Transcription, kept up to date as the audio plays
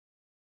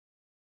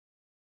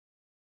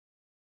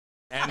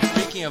And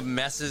speaking of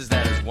messes,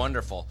 that is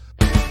wonderful.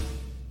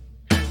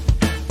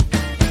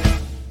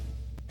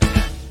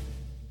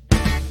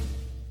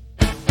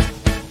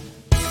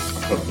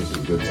 This is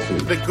good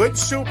soup. The Good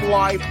Soup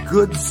Live.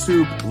 Good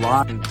soup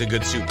live. The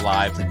Good Soup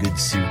Live. The good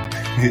soup.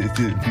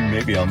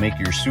 Maybe I'll make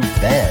your soup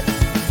bad.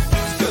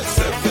 Good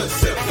soup, good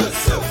soup, good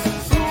soup.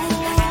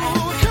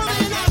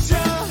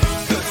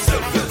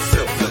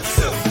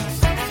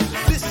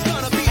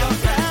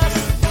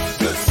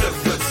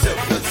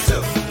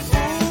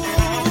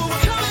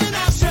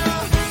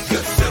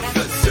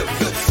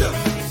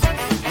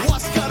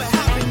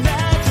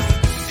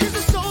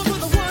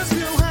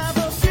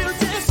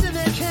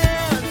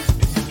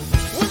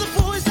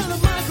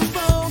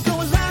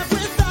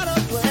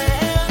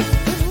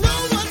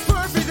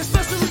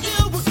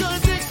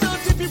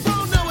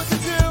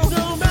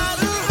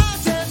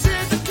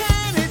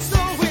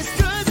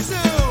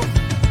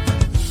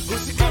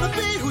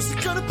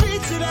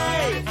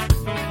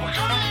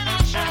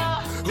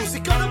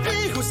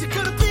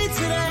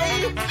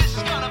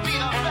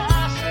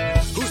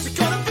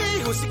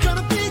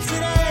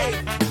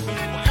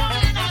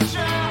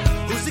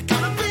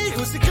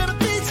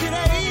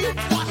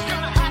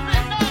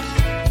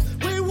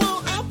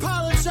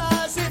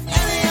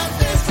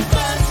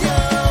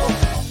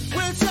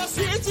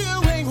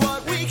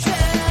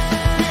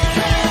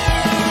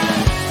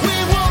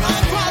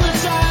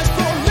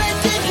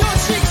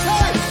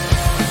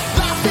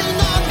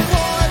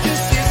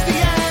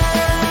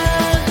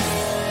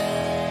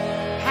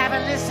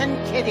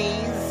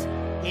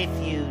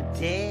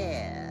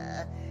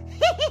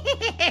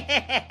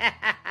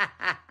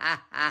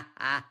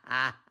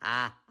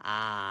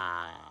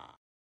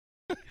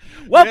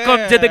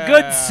 Welcome to the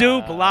Good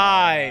Soup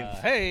Live.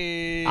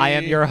 Hey. I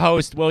am your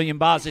host, William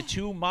Baza.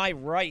 To my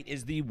right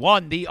is the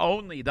one, the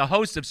only, the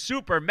host of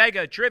Super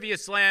Mega Trivia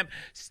Slam,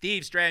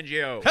 Steve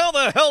Strangio. How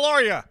the hell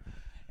are you?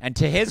 And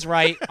to his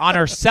right, on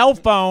her cell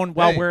phone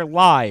while we're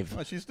live,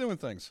 Oh, she's doing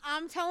things.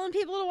 I'm telling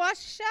people to watch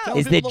the show. Tell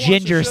is people the to watch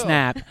Ginger the show.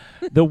 Snap,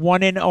 the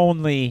one and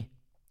only,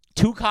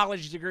 2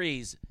 college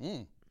degrees,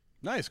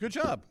 Nice. Good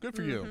job. Good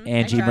for you.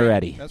 Angie I try.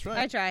 Moretti. That's I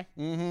right. try.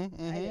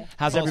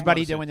 How's Well, everybody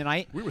modesty. doing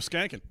tonight? We were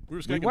skanking. We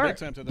were skanking were. big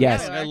time to the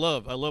Yes. I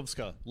love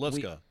ska. Love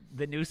ska.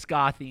 The new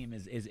ska theme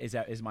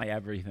is my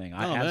everything.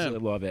 I Oh, man.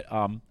 absolutely love it.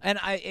 And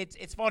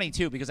it's funny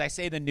too because I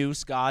say the new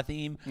ska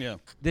theme. Yeah.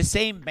 The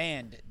same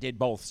band did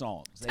both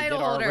songs. They Title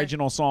did our holder.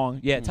 original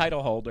song. Yeah,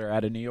 Title Holder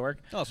out of New York.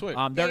 Oh, sweet.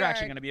 They're They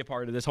actually are- going to be a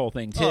part of this whole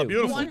thing too. Oh,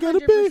 beautiful.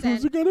 100%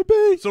 Who's it gonna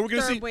be? So we're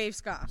gonna third see. wave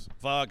ska.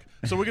 Fuck.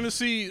 So we're gonna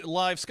see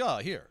live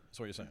ska here. That's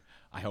what you're saying.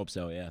 I hope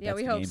so. Yeah. Yeah, that's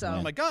we the hope game so. plan.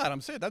 Oh my God,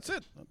 I'm saying that's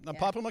it. I'm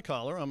popping my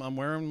collar. I'm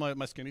wearing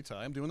my skinny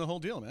tie. I'm doing the whole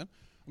deal, man.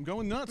 I'm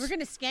going nuts. We're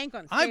gonna skank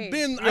on stage. I've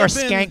been. We are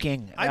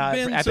skanking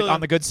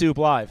on the Good Soup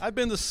Live. I've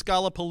been to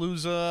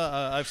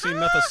Scalapalooza. I've seen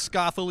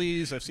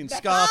Mephistopheles. I've seen Oh,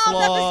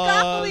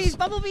 Scofflaws. Mephistopheles,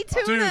 Bumblebee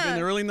Tuna. Dude, in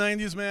the early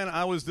 '90s, man,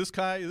 I was this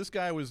guy. This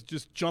guy was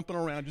just jumping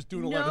around, just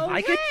doing a lot No of.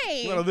 I could-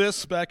 way. A lot of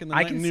this back in the I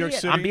night can in New see York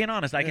it. City. I'm being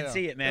honest. I can Yeah.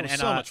 see it, man. It was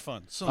And so much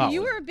fun. So oh. much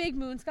You fun. were a big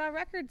Moonsky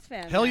Records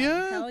fan. Hell then.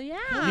 yeah. Hell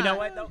yeah. You know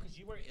what though? Because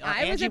you were.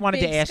 I was Angie a wanted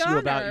big to ask you ska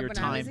about nerd your when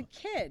I was a time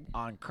kid.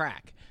 on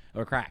crack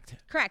or cracked.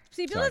 Cracked.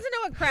 See, if he Sorry. doesn't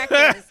know what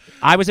crack is.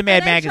 I was a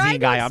Mad And I tried Magazine to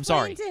guy. I'm explain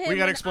sorry. to him We gotta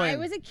when explain. I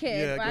was a kid.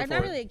 Yeah, but go I'm for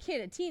not it. really a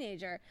kid, a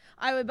teenager.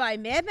 I would buy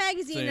Mad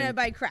Magazine Same. and I'd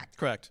buy Cracked.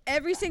 Correct.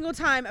 Every single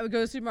time I would go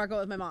to the supermarket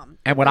with my mom.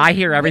 And what I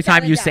hear every Without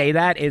time a you doubt. say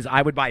that is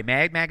I would buy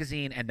Mad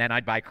Magazine and then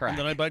I'd buy crack. And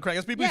then I buy crack.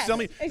 As people Yes, tell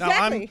me.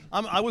 exactly.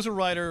 Now, I was a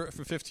writer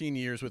for 15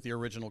 years with the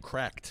original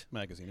Cracked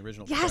magazine.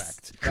 Original Yes,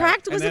 Cracked.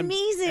 Cracked And was then-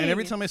 amazing. And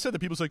every time I said that,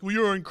 people was like, "Well,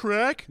 you're on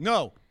crack."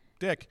 No,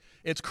 Dick.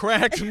 It's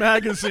Cracked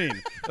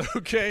magazine.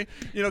 Okay,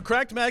 you know,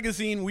 Cracked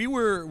magazine. We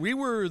were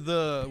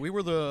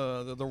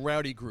the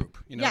rowdy group.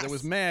 You know, Yes. there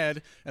was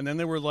Mad, and then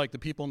there were like the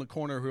people in the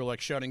corner who were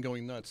like shouting,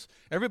 going nuts.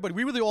 Everybody.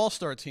 We were the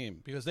all-star team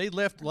because they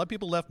left. A lot of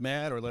people left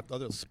Mad or left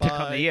other Spy,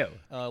 come to you.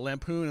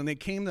 Lampoon, and they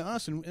came to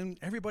us, and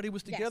everybody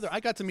was together. Yes. I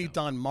got to meet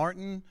Don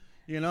Martin.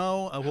 You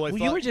know, who I Well, thought,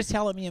 you were just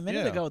telling me a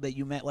minute Yeah. ago that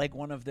you met like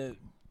one of the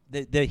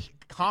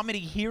comedy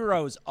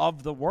heroes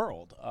of the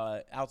world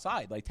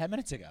outside like 10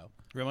 minutes ago.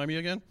 Remind me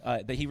again?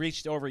 That he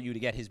reached over you to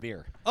get his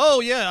beer. Oh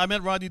yeah, I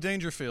met Rodney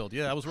Dangerfield.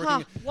 Yeah, I was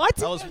working.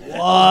 What? I was working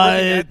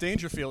at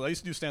Dangerfield. I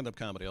used to do stand-up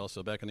comedy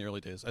also back in the early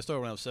days. I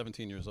started when I was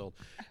 17 years old,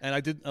 and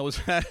I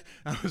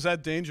was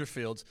at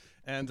Dangerfield's,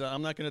 and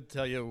I'm not going to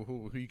tell you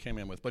who he came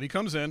in with, but he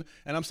comes in,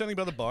 and I'm standing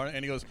by the bar,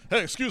 and he goes,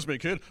 "Hey, excuse me,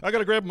 kid, I got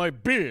to grab my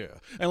beer,"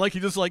 and like he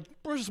just like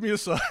brushes me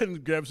aside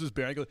and grabs his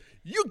beer. And I go,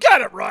 "You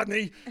got it,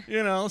 Rodney,"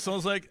 you know. So I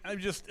was like,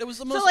 it was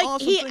the most So like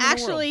awesome he thing in the world.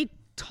 actually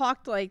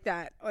talked like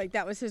that. Like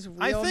that was his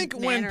real I think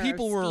when manner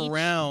people of were speech.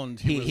 around,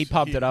 He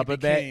pumped it up a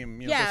bit. became,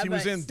 you know, 'cause Yeah, he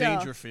was but in still.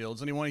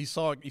 Dangerfields, and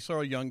he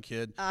saw a young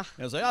kid. And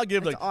I was like, I'll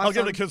give the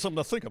awesome. kid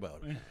something to think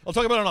about. I'll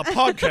talk about it on a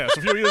podcast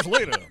a few years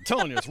later. I'm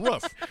telling you, it's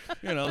rough,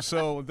 you know.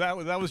 So that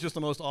was just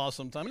the most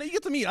awesome time. And you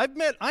get to meet.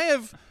 I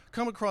have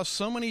come across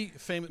so many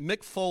famous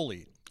Mick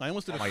Foley. I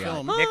almost did a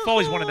film. Nick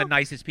Foley's one of the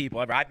nicest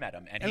people ever. I've met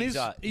him, and, And he's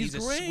a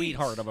great.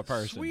 sweetheart of a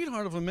person.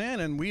 Sweetheart of a man,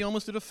 and we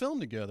almost did a film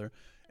together.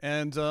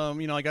 And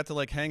I got to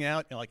like hang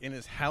out like in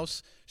his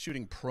house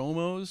shooting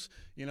promos.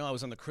 I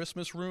was in the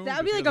Christmas room. That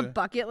would be like a because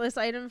bucket list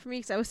item for me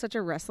because I was such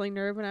a wrestling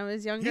nerd when I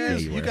was he younger.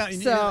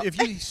 is. So- If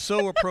he's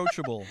so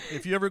approachable.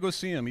 If you ever go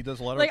see him, he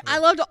does a lot of. Like I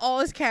loved all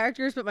his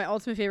characters, but my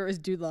ultimate favorite was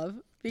Dude Love.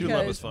 Dude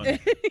Love was fun.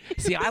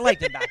 See, I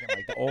liked him back in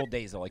like the old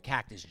days of like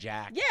Cactus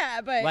Jack.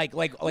 Yeah, but Like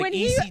when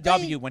he-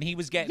 ECW like- when he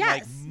was getting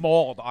Yes. like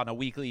mauled on a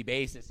weekly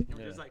basis. And you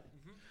were just like,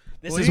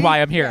 this Well, is why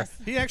I'm here. Yes.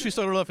 He actually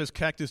started off as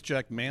Cactus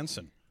Jack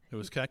Manson. It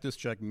was Cactus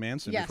Jack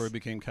Manson Yes. before he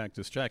became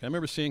Cactus Jack. I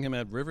remember seeing him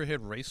at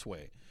Riverhead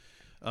Raceway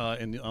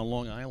on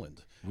Long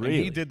Island.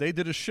 Really? And they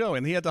did a show,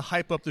 and he had to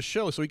hype up the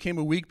show, so he came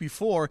a week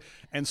before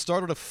and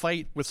started a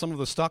fight with some of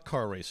the stock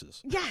car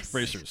racers. Yes.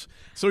 Racers.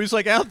 So he's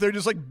like out there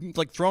just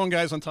like throwing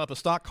guys on top of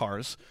stock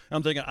cars.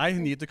 I'm thinking, I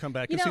need to come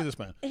back and see this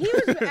man. He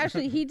was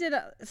actually he did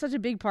such a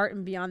big part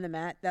in Beyond the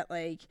Mat that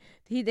like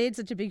they had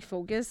such a big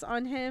focus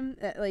on him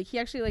that like he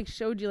actually like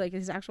showed you like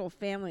his actual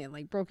family and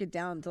like broke it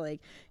down to like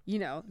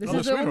this Oh,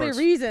 is the the only sweethearts.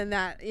 reason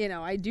that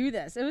I do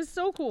this. It was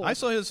so cool. I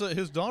saw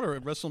his daughter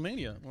at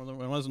WrestleMania when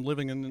I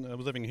wasn't I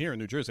was living here in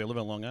New Jersey. I live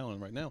on Long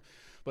Island right now,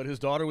 but his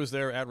daughter was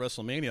there at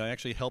WrestleMania. I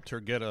actually helped her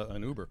get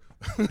an Uber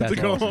to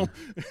go awesome. home,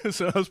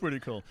 so that was pretty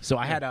cool. So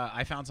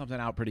I found something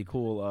out pretty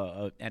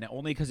cool, and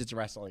only because it's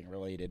wrestling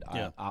related,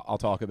 Yeah. I'll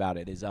talk about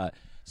it.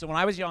 So when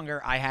I was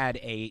younger, I had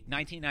a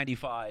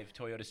 1995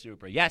 Toyota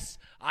Supra. Yes,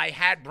 I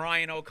had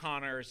Brian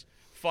O'Connor's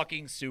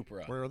fucking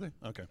Supra. Where are they?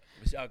 Okay.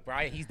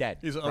 Brian, he's dead.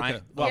 He's- Brian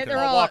okay. Walker, they're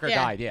all Walker yeah.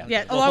 died.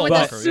 Yeah. along Oh, with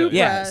Walker, the yeah. Supra.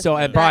 Yeah, so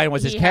that Brian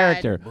was his he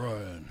had. character.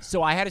 Brian.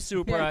 So I had a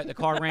Supra. The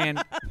car ran.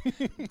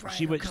 The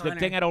O'Connor.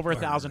 thing had over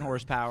 1,000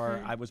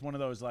 horsepower. I was one of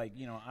those I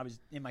was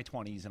in my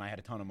 20s and I had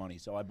a ton of money,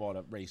 so I bought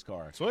a race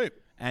car. Sweet.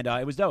 And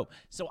it was dope.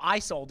 So I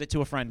sold it to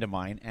a friend of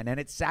mine, and then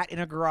it sat in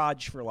a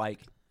garage for like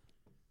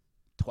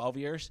 12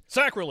 years.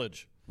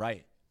 Sacrilege.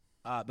 Right.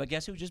 But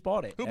guess who just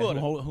bought it? Who And bought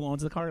it? Who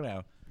owns the car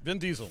now? Vin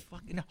Diesel.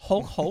 Fucking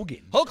Hulk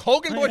Hogan. Hulk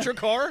Hogan bought your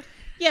car?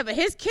 Yeah, but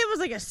his kid was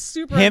like a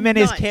super. Him and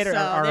his nut, kid so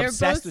are they're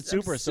obsessed both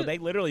with Supras, so they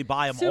literally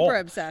buy them super all.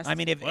 obsessed. I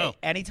mean, if Wow.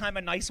 anytime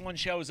a nice one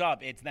shows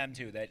up, it's them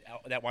two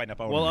that wind up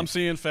owning Well, it. I'm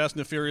seeing Fast and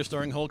the Furious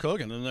starring Hulk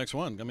Hogan in the next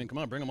one. I mean, come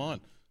on, bring him on.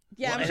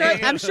 Yeah,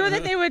 I'm sure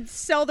that they would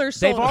sell their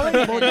soul. They've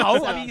already to him, no.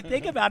 so. I mean,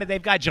 think about it.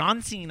 They've got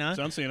John Cena.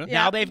 John Cena. Yeah.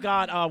 Now they've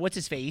got what's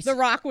his face? The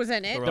Rock was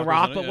in it. The The Rock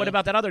Rock. was in But it, what yeah.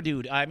 about that other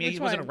dude? I mean, Which he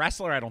wasn't a one?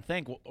 wrestler, I don't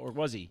think, or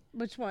was he?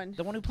 Which one?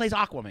 The one who plays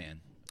Aquaman.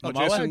 Oh,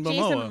 Momoa? Jason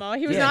Jason Momoa. Momoa.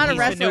 He was Yeah, not a he's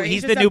wrestler. The new,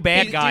 he's just the a new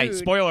bad big guy. dude.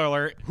 Spoiler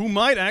alert. Who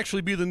might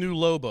actually be the new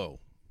Lobo.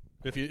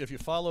 If you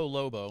follow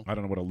Lobo. I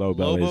don't know what a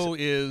Lobo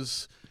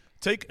is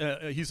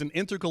he's an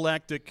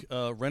intergalactic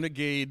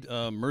renegade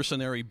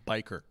mercenary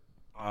biker.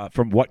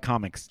 From what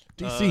comics?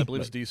 I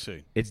believe it's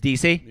DC. It's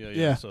DC.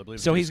 Yeah. So, I believe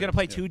it's So he's DC. going to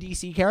play two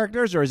DC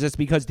characters, or is this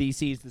because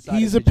DC's decided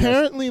He's to just-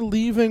 apparently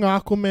leaving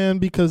Aquaman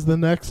because the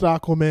next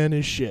Aquaman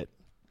is shit.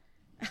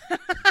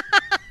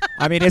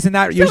 I mean, isn't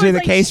that usually it's the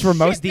like case for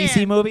most shit, DC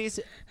man. movies?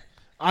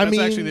 I That's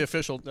mean,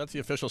 actually that's the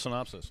official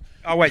synopsis.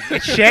 Oh wait,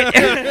 it's shit.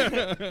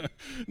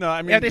 No,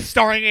 I mean, Yeah, this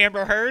starring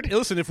Amber Heard.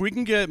 listen, if we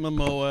can get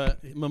Momoa,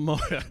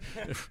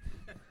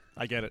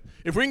 I get it.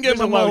 If we can get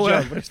There's a low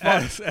joke, but it's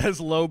Momoa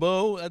as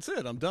Lobo, that's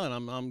it. I'm done.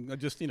 I'm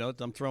just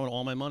I'm throwing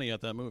all my money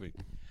at that movie.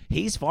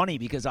 He's funny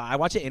because I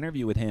watched an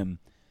interview with him,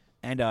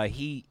 and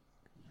he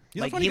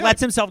He's a funny he guy. lets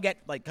himself get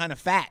kind of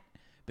fat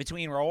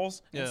between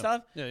roles and Yeah.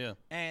 stuff. Yeah.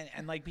 And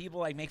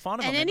people make fun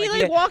of And him. then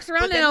he, walks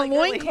around but in then, a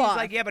literally,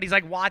 loincloth. He's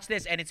like, watch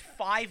this, and it's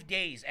 5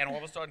 days, and all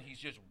of a sudden he's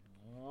just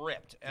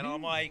ripped, and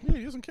I'm like. Yeah,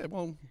 he doesn't care.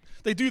 Well,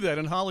 they do that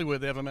in Hollywood.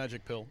 They have a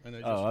magic pill, and they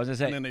just, Oh, I was gonna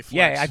say, and then they flex.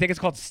 yeah, I think it's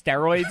called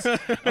steroids.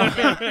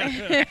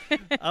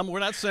 We're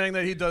not saying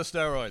that he does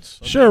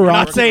steroids. Okay? Sure, He Rock.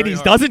 Not works saying very he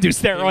hard. doesn't do He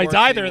steroids works-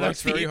 either. He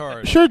That's works very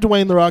hard. sure,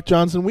 Dwayne The Rock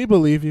Johnson, we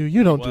believe you.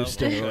 You don't do Well,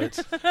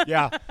 steroids.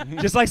 yeah,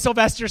 just like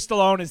Sylvester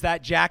Stallone is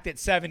that jacked at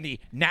 70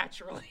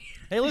 naturally.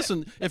 Hey,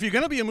 listen, if you're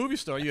going to be a movie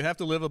star, you have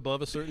to live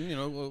above a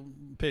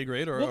certain, pay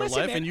grade or listen,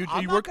 life, man, and you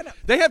I'm not work. gonna-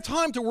 They have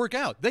time to work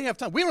out. They have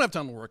time. We don't have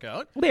time to work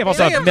out. Well, they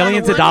also have have millions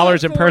time of to work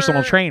dollars out in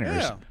personal for-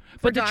 trainers. Yeah.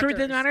 But the truth of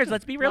the doctors. matter is,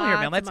 let's be real here,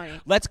 man. Lots of money.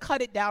 Let's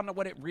cut it down to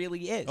what it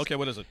really is. Okay,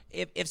 what is it?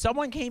 If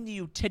someone came to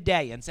you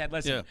today and said,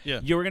 listen,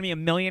 Yeah. you're going to be a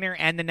millionaire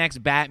and the next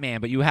Batman,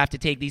 but you have to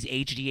take these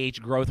HGH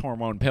growth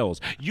hormone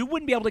pills, you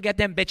wouldn't be able to get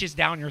them bitches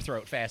down your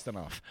throat fast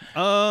enough.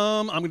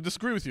 I'm going to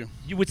disagree with you.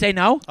 You would say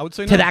no? I would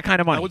say no. To that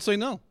kind of money? I would say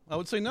no. I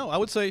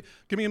would say,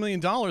 give me $1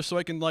 million so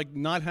I can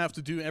not have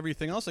to do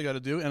everything else I got to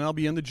do, and I'll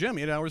be in the gym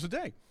 8 hours a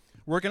day,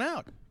 working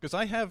out. Because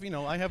I have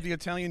the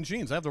Italian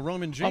genes. I have the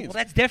Roman Oh, genes. well,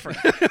 that's different.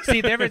 See,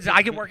 the difference is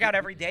I can work out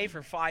every day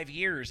for 5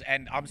 years,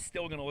 and I'm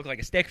still going to look like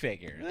a stick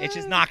figure. It's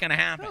just not going to I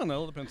happen. don't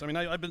know. It depends. I mean,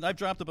 I've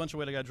dropped a bunch of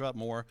weight. I got to drop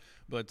more,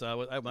 but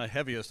my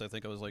heaviest, I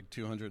think I was like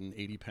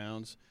 280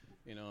 pounds.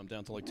 I'm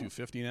down to like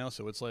 250 now.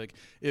 So it's like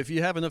if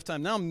you have enough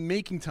time, now I'm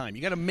making time.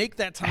 You got to make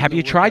that time. Have to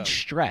you work tried out.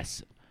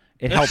 stress?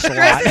 It helps a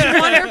lot. It's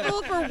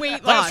wonderful for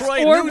weight loss That's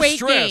right. or new weight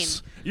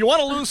stress. You want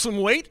to lose some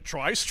weight?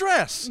 Try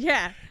stress. gain.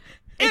 Yeah.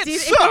 It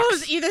It sucks.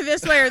 goes either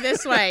this way or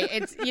this way.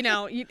 It's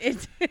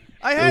it's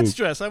I had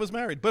stress. I was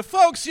married, but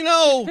folks,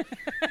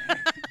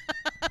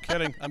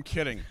 I'm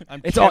kidding.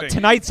 It's all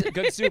tonight's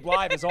Good Soup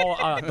Live is all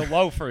the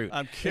low fruit.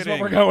 I'm Is kidding. what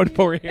we're going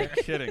for here.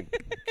 kidding.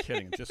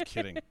 Just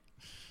kidding.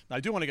 I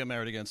do want to get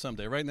married again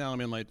someday. Right now,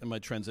 I'm in my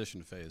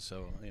transition phase,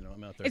 so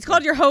I'm out there. It's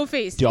called your hoe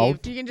face, Steve.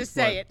 Don't. You can just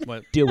say it.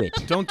 What? Do it.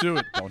 Don't do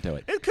it. Don't do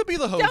it. It could be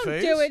the hoe Don't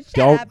phase. do it. Shut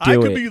Don't up. do I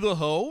could it. be the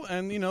hoe,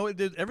 and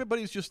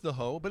everybody's just the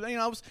hoe. But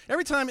I was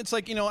every time it's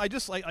like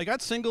I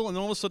got single, and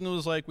then all of a sudden it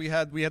was like we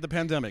had the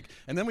pandemic,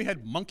 and then we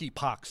had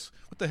monkeypox.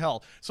 What the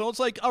hell? So it's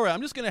like, all right,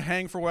 I'm just gonna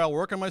hang for a while,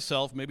 work on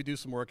myself, maybe do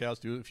some workouts,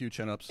 do a few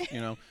chin-ups,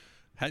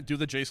 do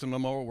the Jason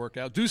Momoa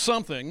workout, do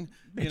something.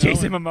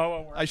 Jason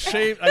Momoa workout.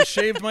 I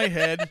shaved my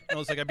head. I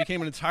was like, I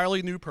became an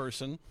entirely new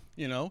person.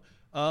 So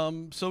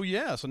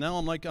now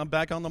I'm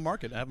back on the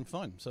market, having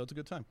fun. So it's a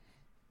good time.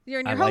 You're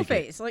in I your hoe like it.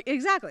 phase, like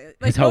exactly.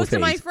 Like His hoe most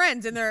of my phase.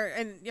 friends,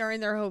 you're in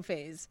their hoe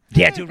phase.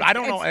 Yeah, dude, I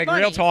don't know. It's Like,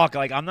 funny. real talk.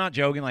 Like, I'm not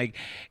joking. Like,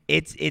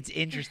 it's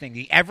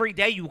interesting. Every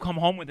day you come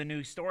home with a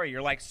new story.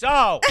 You're like,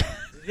 so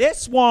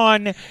this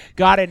one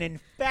got an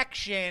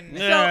infection.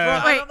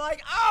 Yeah. So, wait, I'm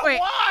like, oh, wait.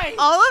 why?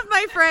 All of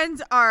my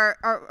friends are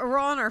we're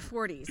all in our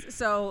 40s,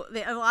 so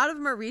a lot of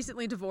them are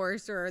recently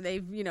divorced or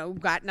they've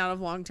gotten out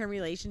of long-term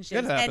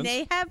relationships, It happens. and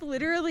they have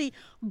literally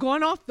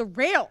gone off the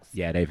rails.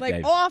 Yeah, they've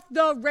off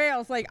the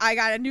rails. Like I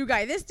got a new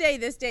guy this day.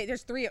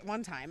 There's 3 at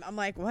one time. I'm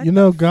like, what?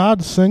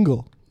 God's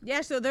single.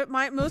 Yeah, so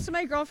most of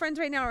my girlfriends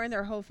right now are in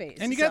their hoe phase.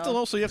 And you got to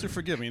also, you have to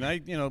forgive me.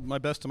 And my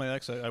best to my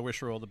ex, I wish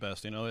her all the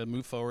best. And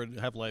move forward,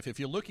 have life. If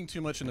you're looking too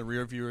much in the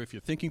rear view, if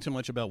you're thinking too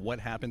much about what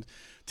happened,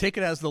 take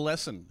it as the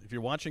lesson. If you're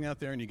watching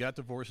out there and you got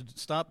divorced,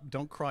 stop.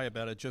 Don't cry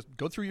about it. Just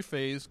go through your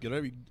phase.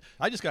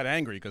 I just got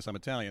angry because I'm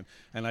Italian,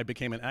 and I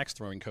became an axe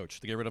throwing coach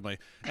to get rid of my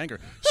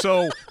anger.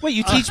 So Wait,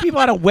 you teach people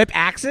how to whip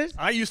axes?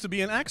 I used to be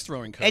an axe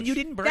throwing coach. And you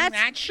didn't bring That's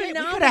that shit? We could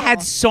phenomenal. have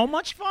had so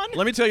much fun.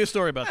 Let me tell you a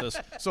story about this.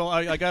 So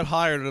I got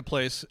hired at a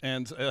place,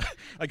 and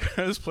I got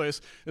to this place.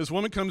 This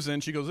woman comes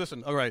in. She goes,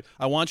 listen, all right,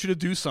 I want you to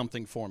do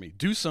something for me.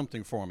 Do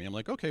something for me. I'm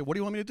like, okay, what do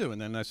you want me to do?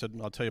 And then I said,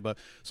 I'll tell you about.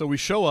 So we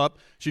show up.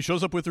 She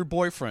shows up with her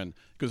boyfriend.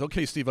 Goes,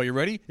 okay, Steve, are you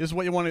ready? This is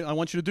what I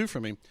want you to do for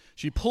me.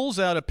 She pulls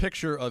out a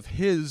picture of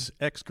his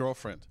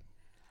ex-girlfriend,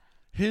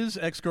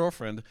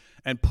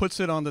 and puts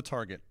it on the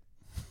target.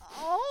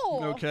 Oh.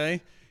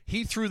 Okay.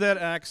 He threw that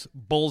axe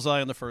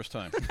bullseye on the first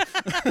time.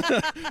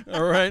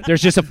 All right.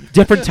 There's just a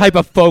different type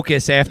of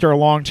focus after a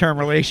long-term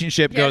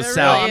relationship Yeah, goes there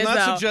south. really I'm is,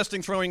 not though.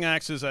 suggesting throwing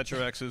axes at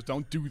your exes.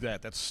 Don't do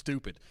that. That's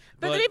stupid.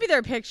 But maybe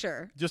their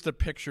picture. Just a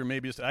picture,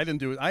 maybe. I didn't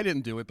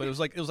do it. But it was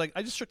like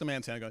I just shook the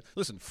man's hand. And go,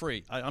 listen,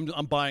 free. I'm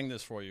buying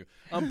this for you.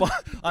 I'm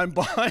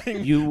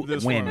buying. You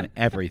this for you." win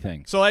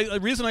everything. So the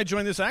reason I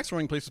joined this axe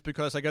throwing place is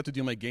because I got to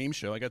do my game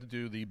show. I got to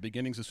do the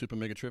beginnings of Super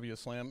Mega Trivia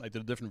Slam. I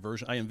did a different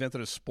version. I invented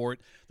a sport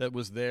that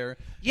was there.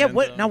 Yeah, And,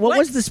 what what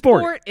was the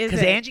sport? sport is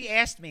Because it? Angie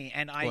asked me,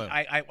 and What?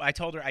 I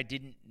told her I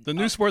didn't. the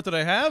new sport that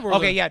I have? Or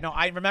Okay, the- yeah, no,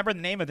 I remember the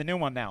name of the new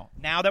one now.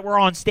 Now that we're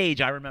on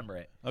stage, I remember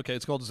it. Okay,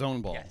 it's called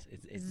Zone Ball. Yes,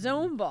 it's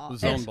Zone ball.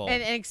 Zone ball.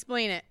 And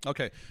explain it.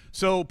 Okay,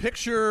 so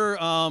picture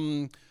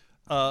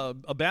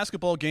a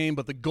basketball game,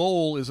 but the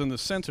goal is in the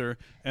center,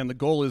 and the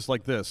goal is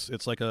like this.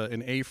 It's like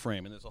an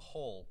A-frame, and there's a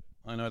hole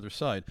on either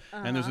side,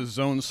 and there's a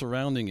zone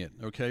surrounding it,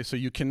 okay? So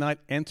you cannot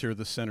enter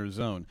the center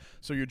zone.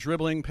 So you're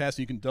dribbling,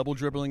 passing, double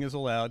dribbling is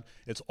allowed.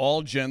 It's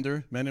all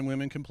gender. Men and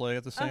women can play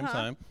at the same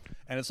time.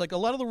 And it's like a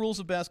lot of the rules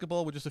of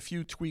basketball with just a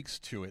few tweaks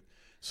to it.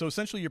 So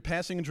essentially, you're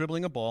passing and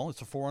dribbling a ball.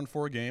 It's a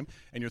 4-on-4 game,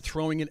 and you're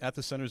throwing it at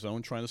the center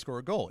zone, trying to score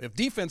a goal. If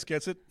defense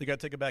gets it, they got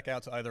to take it back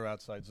out to either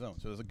outside zone.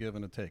 So there's a give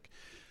and a take.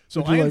 So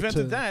Would you I like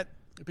invented to- that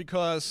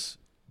because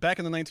back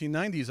in the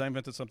 1990s, I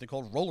invented something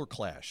called roller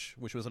clash,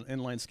 which was an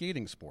inline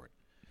skating sport.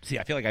 See,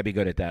 I feel like I'd be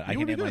good at that. I You can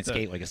would be good inline at that.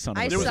 skate like a son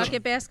of I a There was bitch. suck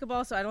at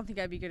basketball, so I don't think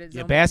I'd be good at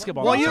zone ball.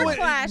 basketball. Well, Roller you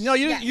clash, no,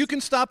 yes. you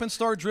can stop and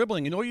start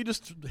dribbling. You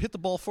just hit the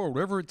ball forward,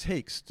 whatever it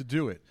takes to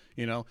do it.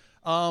 Yeah,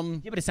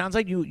 but it sounds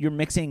like you're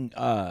mixing.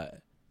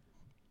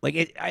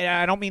 Like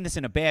I don't mean this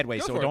in a bad way,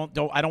 Go so for it.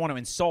 don't. I don't want to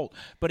insult,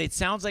 but it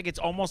sounds like it's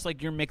almost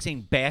like you're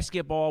mixing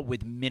basketball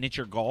with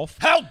miniature golf.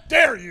 How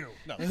dare you?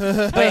 No.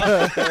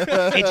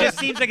 It just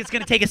seems like it's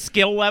going to take a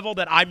skill level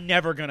that I'm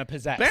never going to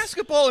possess.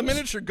 Basketball and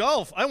miniature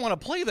golf. I want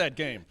to play that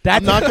game.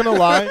 I'm not gonna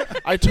lie.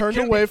 I turned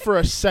away for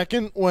a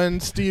second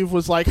when Steve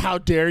was like, "How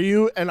dare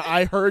you?" And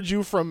I heard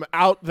you from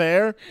out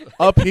there,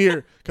 up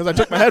here, because I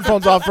took my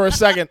headphones off for a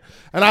second,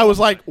 and I was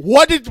like,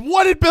 "What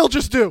did Bill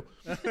just do?"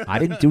 I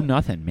didn't do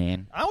nothing,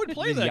 man. I would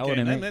play Just that yelling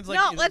game. at And me. it's like-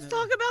 No, let's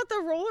talk about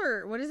the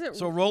roller. What is it?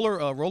 So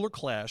roller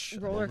clash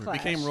Roller clash.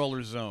 became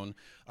roller zone.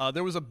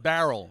 There was a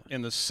barrel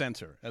in the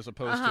center as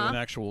opposed to an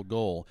actual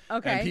goal.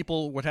 Okay. And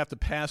people would have to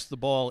pass the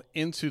ball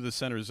into the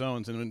center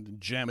zones and then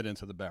jam it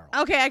into the barrel.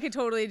 Okay, I could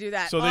totally do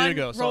that. So there On you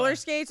go. So roller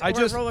skates or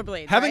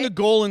rollerblades. having right? a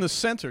goal in the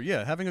center.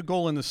 Yeah, having a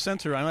goal in the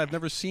center. I've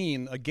never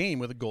seen a game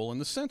with a goal in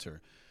the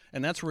center.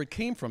 And that's where it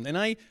came from. And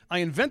I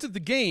invented the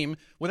game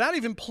without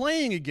even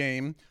playing a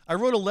game. I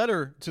wrote a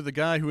letter to the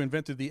guy who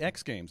invented the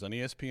X Games on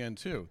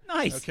ESPN2.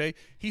 Nice. Okay.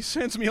 He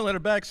sends me a letter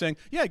back saying,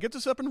 yeah, get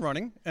this up and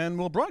running, and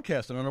we'll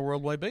broadcast it on a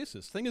worldwide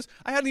basis. Thing is,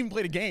 I hadn't even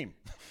played a game.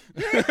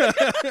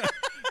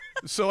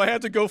 So I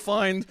had to go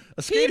find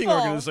a skating People.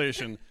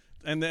 organization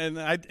And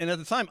at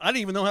the time, I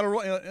didn't even know how to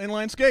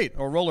inline skate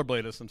or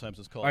rollerblade, as sometimes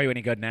it's called. Are you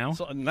any good now?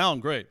 So now I'm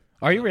great.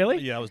 Are you really?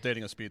 Yeah, I was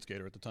dating a speed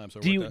skater at the time. So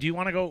Do you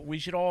want to go? We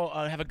should all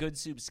have a good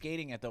soup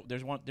skating at the.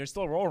 There's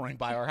still a roller rink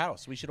by our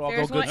house. We should all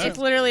There's go good. one, it's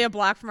literally a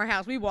block from our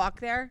house. We walk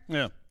there.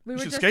 Yeah. We You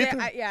were should just skate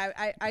there.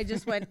 there? I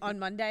just went on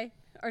Monday.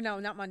 Or no,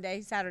 not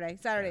Monday. Saturday.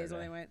 Saturday is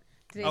when I went.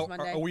 Today's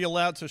Monday. Are we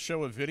allowed to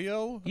show a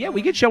video? Yeah,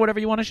 we could show whatever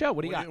you want to show.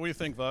 What do you got? What do you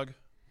think, Vug?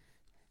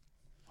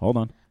 Hold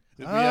on.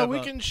 We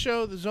can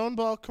show the Zone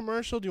Ball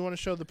commercial. Do you want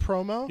to show the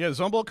promo? Yeah,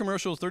 Zone Ball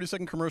commercial is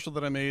 30-second commercial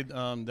that I made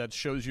that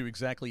shows you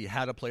exactly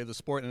how to play the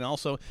sport. And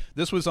also,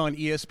 this was on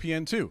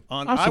ESPN too.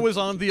 I was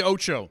on the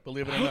Ocho,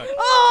 believe it or not.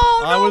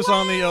 Oh, I was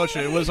on the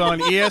Ocho. It was on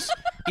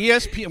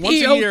ESPN. Once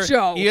a year,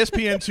 Ocho.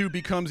 ESPN2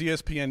 becomes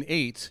ESPN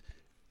 8,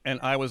 and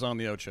I was on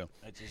the Ocho.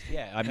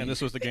 I mean, And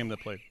this was the game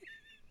that played.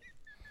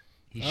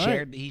 he All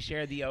shared he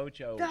shared the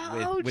Ocho,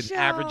 with Ocho.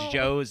 Average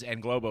Joe's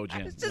and Globo I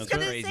Gym. was just That's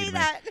gonna crazy say to me.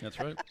 that. That's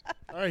right.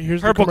 All right,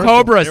 here's Purple the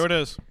commercial. Cobras. Here it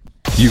is.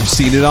 You've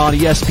seen it on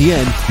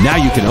ESPN. Now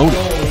you can own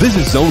it. This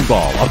is Zone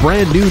Ball, a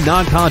brand new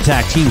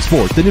non-contact team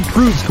sport that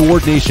improves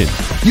coordination.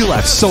 You'll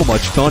have so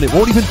much fun it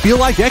won't even feel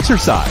like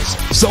exercise.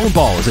 Zone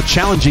Ball is a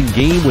challenging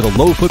game with a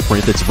low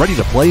footprint that's ready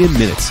to play in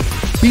minutes.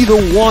 Be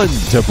the one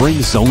to bring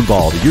Zone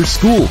Ball to your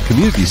school,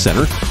 community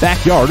center,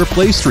 backyard, or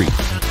play street.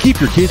 Keep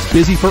your kids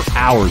busy for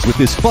hours with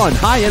this fun,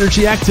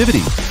 high-energy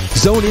activity.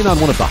 Zone in on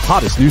one of the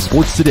hottest new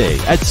sports today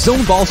at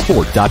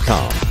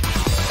zoneballsport.com.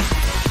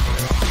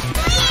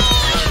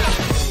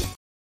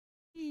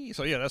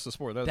 So yeah, that's the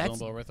sport. That's Zone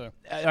Ball right there.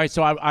 All right,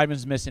 so I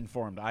was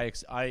misinformed. I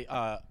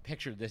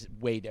pictured this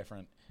way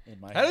different in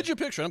my head. How did you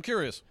picture it? I'm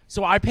curious.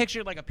 So I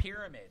pictured like a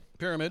pyramid.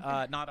 Pyramid.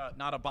 Not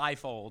a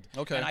bifold.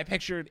 Okay. And I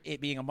pictured it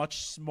being a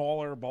much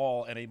smaller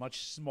ball and a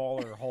much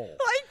smaller hole.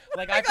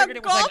 Like I figured a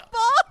it was golf like.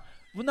 ball?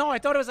 Well, no, I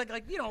thought it was like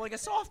a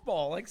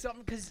softball, like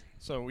something. Because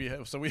So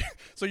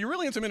you're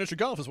really into miniature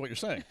golf, is what you're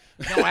saying.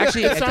 no,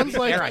 actually, It sounds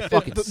like I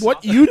fucking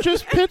what suck. you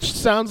just pitched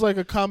sounds like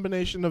a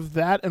combination of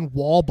that and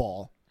wall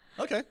ball.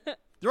 Okay.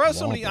 There are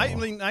so many. I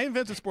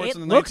invented sports It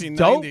in the looks 1990s.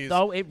 dope,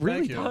 though. It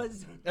really Thank you.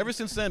 does. Ever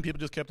since then, people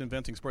just kept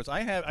inventing sports.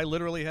 I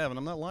literally have, and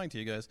I'm not lying to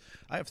you guys,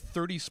 I have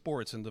 30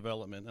 sports in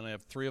development, and I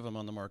have 3 of them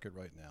on the market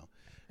right now.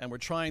 And we're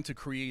trying to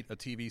create a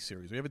TV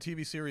series. We have a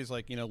TV series,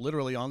 like,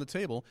 literally on the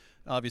table.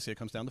 Obviously, it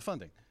comes down to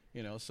funding.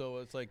 So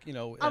it's like,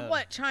 Of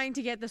what? Trying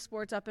to get the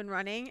sports up and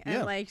running and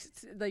Yeah.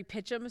 like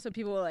pitch them so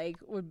people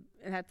would.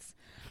 And that's.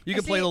 You I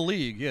can play see- the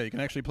league. Yeah, you can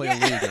actually play Yeah.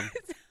 the league.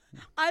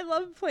 I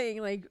love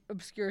playing like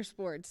obscure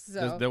sports.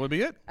 So That would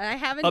be it. and I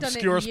haven't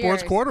Obscure done it in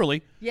Sports years.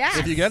 Quarterly. Yes.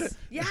 If you get it.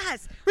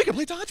 Yes. We can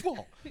play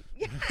dodgeball.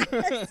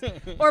 Yes.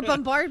 Or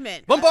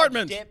bombardment.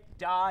 Bombardment. Dip,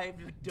 dive,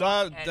 Dive,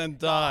 duck, then and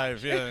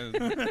dive. Yeah.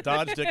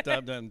 Dodge, dick,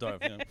 dive, then dive.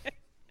 Yeah.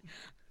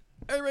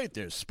 All right,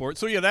 there's sports.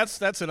 So yeah, that's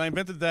it. I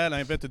invented that. I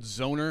invented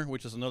Zoner,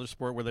 which is another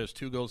sport where there's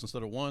 2 goals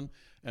instead of 1,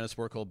 and a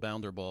sport called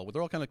Bounder Ball. But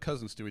they're all kind of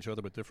cousins to each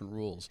other, but different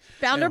rules.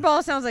 Bounder Yeah.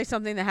 ball sounds like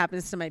something that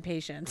happens to my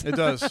patient. It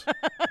does.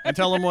 And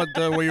tell them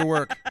where you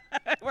work.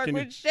 Work Can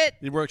you- with shit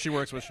She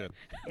works with shit.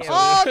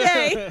 all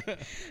day.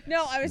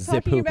 No, I was Zip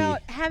talking poopy.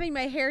 about having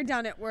my hair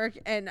down at work,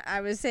 and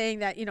I was saying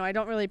that I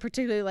don't really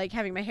particularly like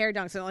having my hair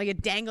down because I don't like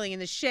it dangling in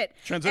the shit.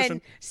 Transition.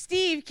 And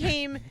Steve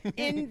came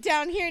in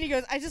down here, and he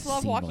goes, "I just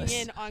love walking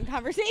Seamless. in on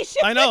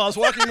conversation." I know. I was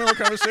walking into a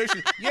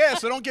conversation. Yeah,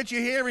 so don't get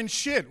your hair in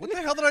shit. What the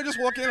hell did I just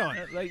walk in on?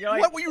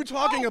 What were you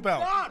talking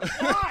about? God,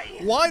 why?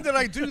 Why did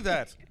I do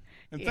that?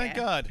 And thank Yeah.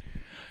 God.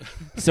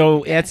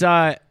 So it's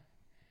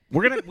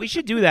we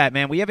should do that,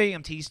 man. We have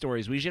AMT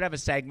stories. We should have a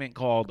segment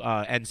called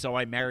 "And So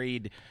I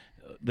Married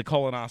the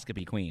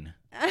Colonoscopy Queen."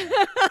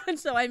 And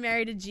so I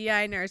married a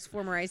GI nurse,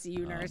 former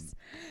ICU nurse.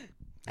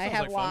 I sounds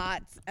have like fun.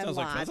 lots and Sounds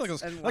like fun. lots. That's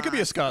like and that could be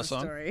a lots ska of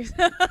song. stories.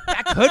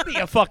 That could be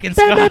a fucking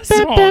ska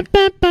song.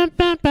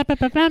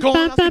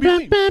 Colonoscopy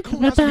queen.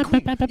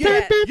 Colonoscopy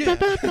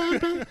queen.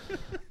 Yeah.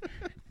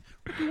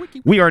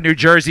 We are New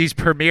Jersey's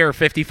premier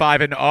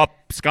 55 and up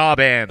ska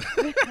band.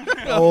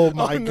 Oh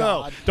my no.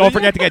 God! Don't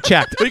forget to get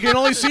checked. We can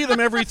only see them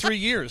every 3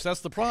 years. That's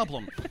the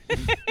problem.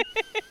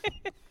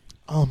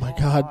 Oh my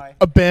God!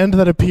 A band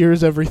that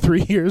appears every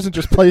 3 years and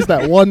just plays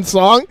that one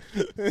song.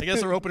 I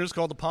guess their opener's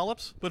called the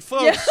Polyps. But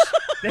folks,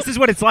 This is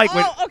what it's like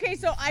when. Oh, okay.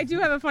 So I do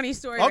have a funny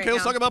story. okay, right let's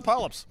now. talk about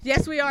polyps.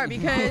 Yes, we are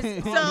because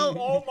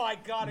so my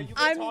God, are you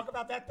gonna I'm- talk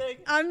about that thing?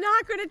 I'm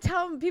not going to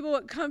tell people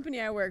what company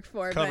I work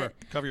for. Cover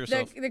but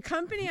yourself. The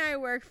company I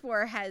work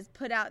for has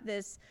put out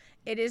this.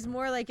 It is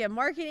more like a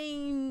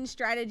marketing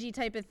strategy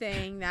type of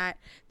thing that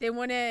they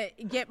want to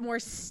get more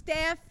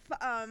staff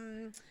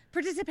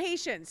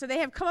participation. So they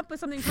have come up with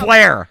something called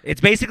Flair.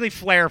 It's basically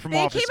Flair from They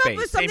Office came Space. up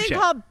with Same something shit.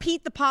 called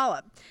Pete the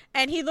Polyp,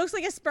 and he looks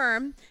like a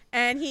sperm.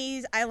 And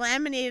I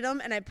laminated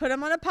him, and I put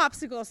him on a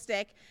popsicle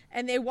stick,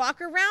 and they walk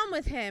around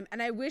with him.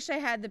 And I wish I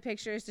had the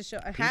pictures to show.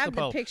 I have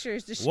the Polyp.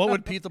 pictures to show. What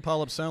would Pete the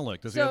Polyp sound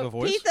like? Does he have a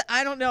voice?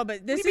 I don't know,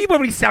 but this What do you is. mean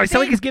what he sounds? He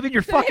sounds like he's giving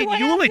your they fucking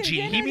went out to eulogy.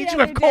 dinner He the means you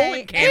have other colon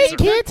day, cancer. and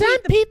Kids, I'm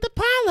Pete the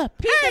Polyp.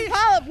 Pete the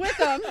Polyp with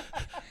him.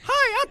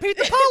 Hi, I'm Pete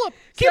the Polyp.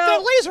 Keep So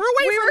that laser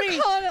away we from were me.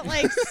 calling it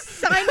like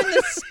Simon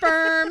the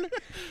Sperm.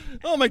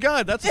 Oh my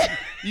God, that's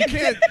you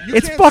can't.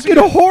 It's can't fucking see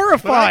it,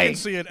 horrifying. But I can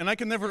see it, and I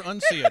can never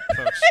unsee it,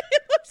 folks.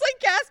 It looks like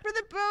Casper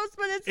the Ghost,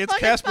 but it's fucking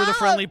Casper the polyp.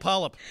 Friendly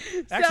Polyp.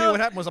 Actually, So- what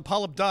happened was a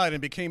polyp died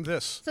and became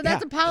this. So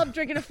that's a polyp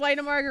drinking a flight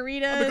of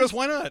margaritas. Because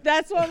why not?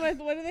 That's one with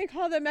what do they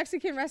call the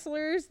Mexican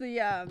wrestlers? The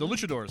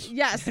luchadors.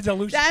 Yes, The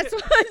luchadors. that's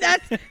one.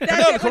 That's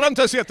Señor it.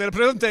 Colante el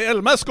presidente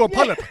el Mesco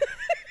Polyp.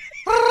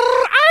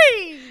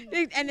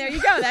 And there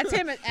you go. That's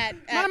him at Tio's.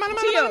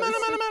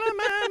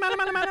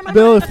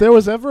 Bill, if there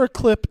was ever a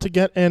clip to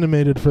get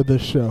animated for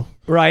this show,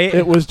 Right?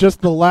 it was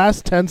just the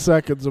last 10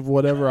 seconds of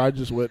whatever I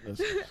just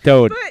witnessed.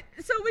 Dude.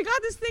 But so we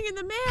got this thing in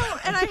the mail,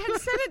 and I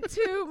had sent it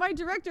to my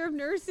director of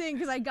nursing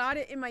because I got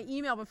it in my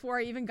email before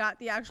I even got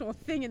the actual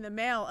thing in the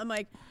mail. I'm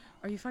like,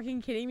 are you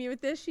fucking kidding me with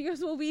this? She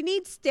goes, well, we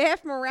need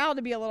staff morale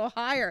to be a little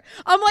higher.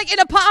 I'm like, and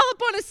a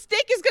polyp on a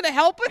stick is going to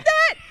help with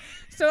that?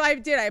 So I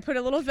did. I put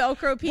a little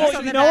Velcro piece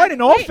on the back. What?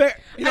 In all Wait, fair,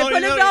 I put a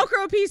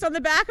Velcro piece on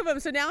the back of him.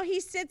 So now he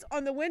sits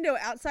on the window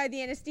outside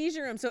the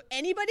anesthesia room. So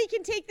anybody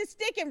can take the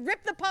stick and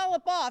rip the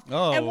polyp off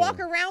and walk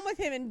around with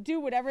him and do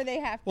whatever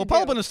they have to Well, do.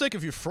 polyp on a stick,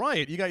 if you fry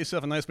it, you got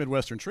yourself a nice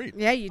Midwestern treat.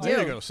 Yeah, you do.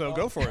 There you go. So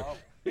go for it.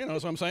 You know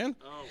what I'm saying?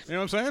 You know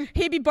what I'm saying?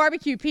 He'd be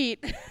barbecue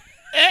Pete.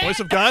 Voice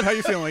of God, how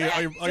you feeling?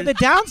 Are the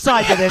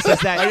downside to this is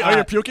that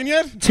you puking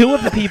yet? two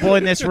of the people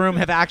in this room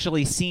have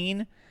actually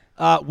seen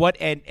what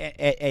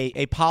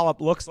a polyp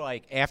looks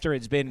like after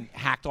it's been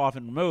hacked off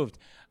and removed.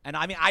 And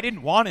I mean, I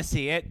didn't want to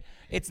see it.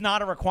 It's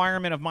not a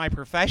requirement of my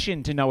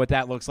profession to know what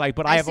that looks like,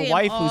 but I have a see 'em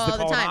wife who's the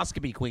all the time.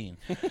 colonoscopy queen.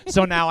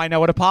 So now I know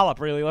what a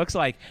polyp really looks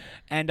like.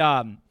 And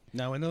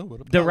Now I know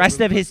what a the polyp rest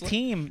really of his looks like.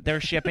 team,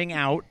 they're shipping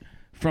out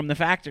from the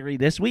factory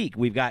this week.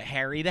 We've got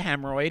Harry the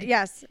hemorrhoid.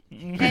 Yes.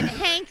 And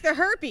Hank the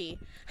herpy.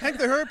 Hank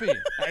the herpy.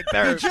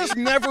 He just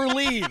never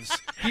leaves.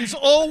 He's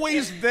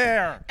always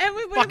there. And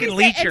we Fucking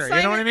say- and leecher,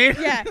 you know what I mean?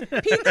 Yeah.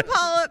 Pete the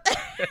polyp,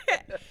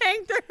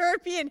 Hank the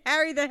herpy, and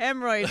Harry the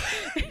hemorrhoid.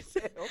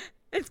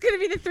 It's going to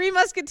be the Three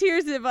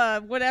Musketeers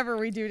of whatever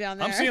we do down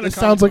there. I'm seeing a This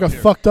sounds like a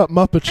comic book fucked up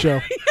Muppet show.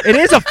 It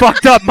is a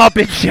fucked up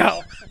Muppet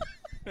show.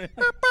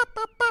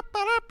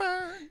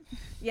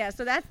 Yeah,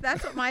 so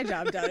that's what my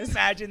job does.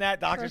 Imagine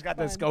that. Doctor's For got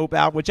the fun. scope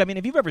out, which, I mean,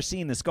 if you've ever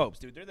seen the scopes,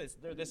 dude, they're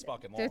this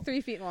fucking long. They're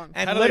 3 feet long.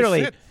 And How do they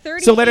literally, fit?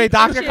 30 so literally,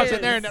 doctor comes in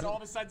inches. there, and then all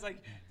of a sudden,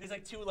 there's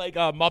like two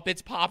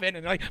Muppets pop in,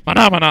 and they're like,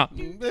 mana.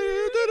 Dun,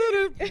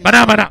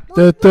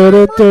 dun,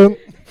 dun, dun.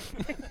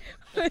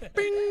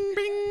 Bing,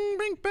 bing,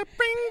 bing, bing,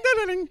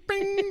 bing,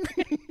 bing,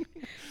 bing.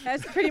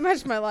 That's pretty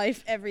much my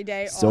life every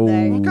day, So- all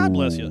day. God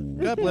bless you.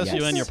 God bless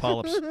you and your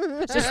polyps.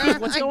 So,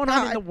 Steve, what's going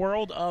on in God. the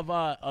world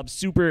of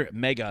super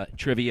mega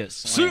trivia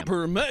slam?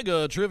 Super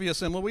mega trivia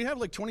sim. Well, we have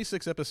like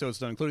 26 episodes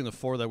done, including the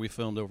 4 that we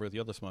filmed over at the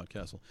other Smod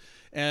Castle.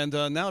 And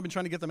now I've been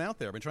trying to get them out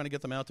there. I've been trying to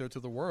get them out there to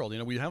the world. You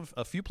know, we have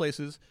a few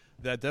places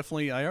that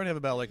definitely, I already have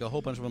about like a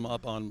whole bunch of them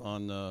up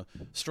on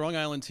Strong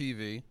Island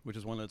TV, which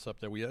is one that's up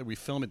there. We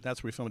film it,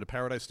 that's where we film it at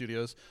Paradise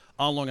Studios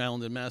on Long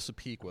Island in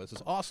Massapequa. It's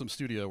this awesome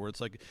studio where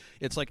it's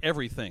like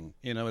everything.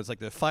 You know, it's like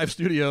the 5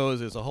 studios,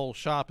 there's a whole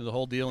shop, and the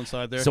whole deal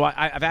inside there. So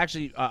I've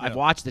actually I've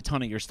watched a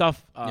ton of your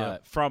stuff Yeah.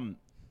 from,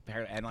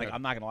 and like Yeah.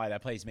 I'm not gonna lie,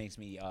 that place makes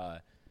me.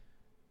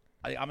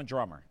 I'm a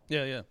drummer,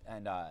 yeah.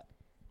 and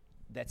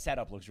that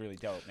setup looks really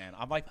dope, man.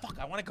 I'm like, fuck,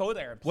 I want to go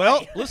there. And play.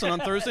 Well, listen, on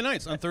Thursday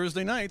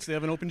nights they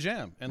have an open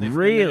jam, and they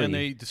Really? and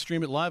they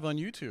stream it live on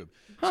YouTube.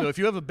 So if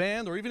you have a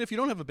band, or even if you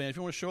don't have a band, if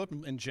you want to show up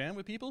and jam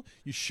with people,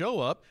 you show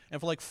up,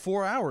 and for like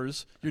 4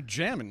 hours you're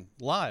jamming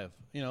live.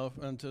 You know,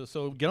 and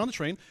so get on the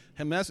train.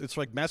 It's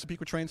like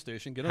Massapequa train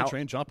station. Get on the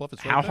train, jump off.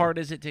 It's right how there. hard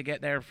is it to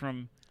get there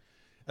from?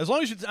 As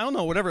long as I don't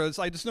know, whatever.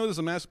 I just know there's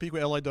a Massapequa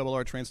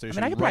LIRR train I station.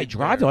 mean, I could probably right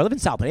drive there. though. I live in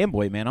South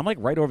Amboy, man. I'm like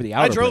right over the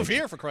outer. I drove bridge.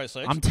 here for Christ's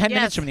sake. I'm 10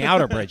 minutes Yes. from the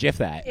outer bridge, if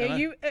that. If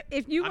you I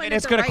went mean, at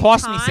it's the going right to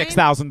cost me time-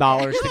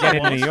 $6,000 to get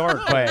into New York,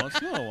 No, but it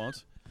won't. No, it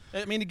won't.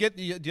 I mean, do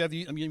you have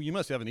the? I mean, you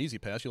must have an Easy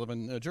Pass. You live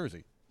in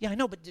Jersey. yeah, I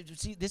know. But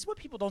see, this is what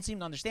people don't seem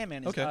to understand,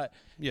 man. Is, Okay.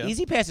 Yeah.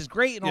 Easy Pass is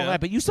great and all Yeah.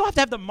 that, but you still have to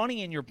have the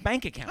money in your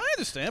bank account. I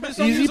understand, but just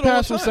don't Easy use it all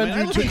Pass the will time, send man.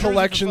 I you lived to in Jersey for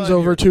collections 5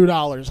 over years.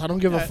 $2. I don't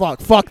give a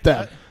fuck. Fuck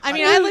that. I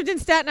mean, I lived in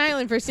Staten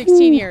Island for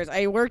 16 years.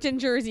 I worked in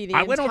Jersey the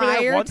I went over there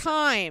entire once.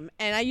 time,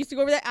 and I used to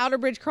go over that outer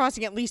bridge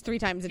crossing at least 3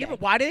 times a day. Yeah,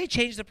 but why do they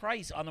change the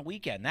price on the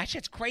weekend? That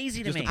shit's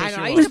crazy to Just me. to piss I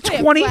know. you I off. used to pay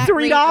a flat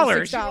rate of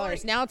 $23.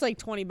 $6. Now it's like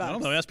 $20. I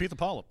don't know. Ask Pete the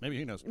Polyp. Maybe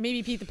he knows.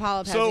 Maybe Pete the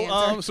Polyp has So, the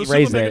answer. so He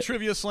raised Super Mega it.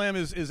 Trivia Slam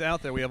is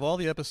out there. We have all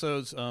the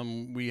episodes.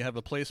 We have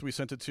a place we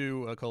sent it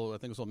to called, I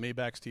think it was called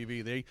Maybach's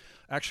TV. They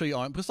actually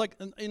are just like,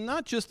 and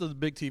not just the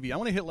big TV. I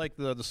want to hit like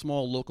the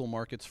small local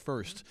markets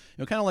first.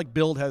 You know, kind of like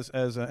Build has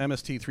as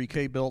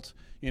MST3K built.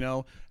 You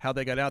know how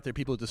they got out there.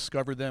 People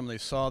discovered them. They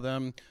saw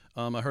them.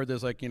 I heard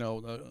there's like I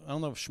don't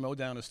know if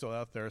Schmodown is still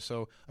out there.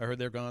 So I heard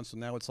they're gone. So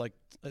now it's like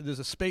there's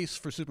a space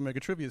for Super Mega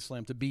Trivia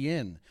Slam to be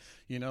in.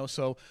 You know,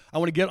 so I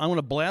want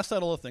to blast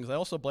out all the things. I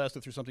also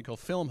blasted through something called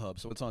Film Hub.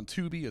 So it's on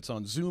Tubi, it's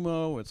on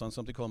Zumo, it's on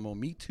something called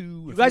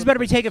Momitu. You guys better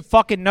be taking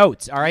fucking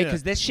notes, all right? Yeah.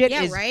 Because this shit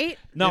Yeah, is right?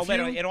 No, If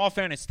literally, you- in all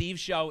fairness, Steve's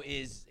show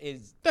is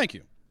Thank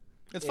you.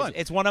 It's fun.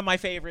 It's one of my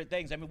favorite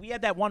things. I mean, we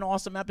had that one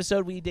awesome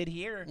episode we did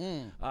here,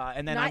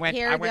 and then Not I went.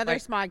 here, I the went other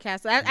like,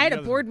 Smodcast. I had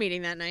a board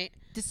meeting that night.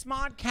 to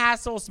Smod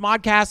Castle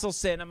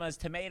Cinemas,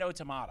 tomato.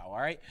 All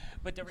right,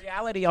 but the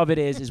reality of it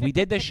is we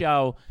did the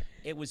show.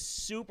 It was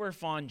super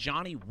fun.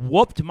 Johnny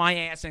whooped my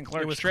ass in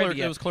Clerks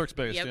Trivia. It was Clerks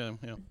based. Yep.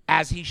 Yeah.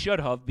 as he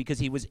should have because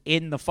he was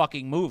in the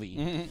fucking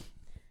movie.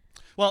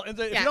 Well, if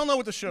you don't know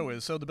what the show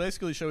is, so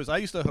basically the show is I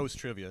used to host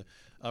trivia,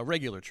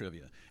 regular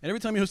trivia. And every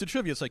time you host a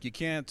trivia, it's like you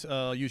can't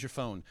use your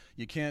phone.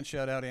 You can't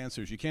shout out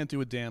answers. You can't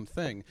do a damn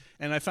thing.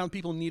 And I found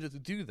people needed to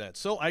do that.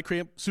 So I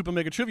created Super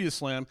Mega Trivia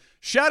Slam,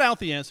 shout out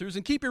the answers,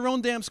 and keep your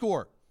own damn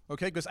score.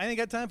 Okay, because I ain't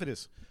got time for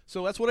this.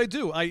 So that's what I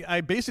do.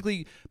 I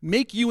basically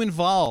make you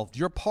involved.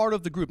 You're part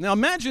of the group. Now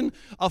imagine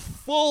a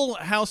full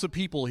house of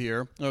people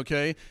here,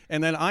 okay,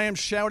 and then I am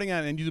shouting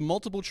at, and you do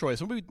multiple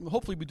choice. We'll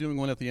hopefully be doing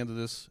one at the end of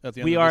this.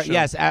 We are,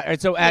 yes.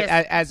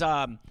 As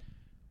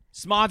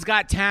Smods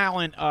Got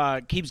Talent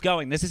keeps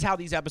going, this is how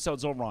these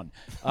episodes will run.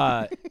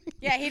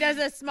 Yeah, he does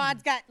a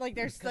Smods Got, like,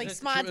 there's, like,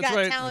 Smods Got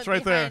right, Talent it's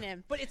right behind there.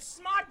 him. But it's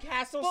Smod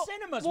Castle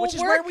Cinemas, We'll which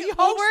is where we host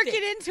We'll work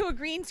it into a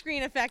green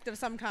screen effect of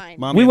some kind.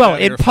 Mommy We and will,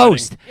 Daddy in are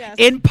post. fighting. Yes.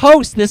 In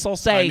post, this will I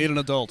say. need an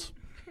adult.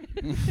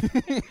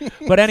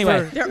 But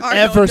anyway. There are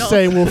Ever no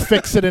say adults. we'll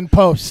fix it in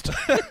post?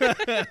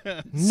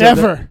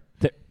 Never.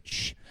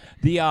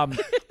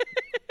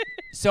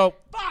 So,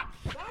 fuck.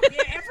 Yeah,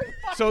 every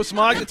fuck- So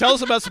tell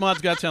us about Smods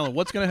Got Talent.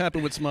 What's going to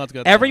happen with Smods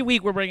Got Talent? Every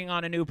week we're bringing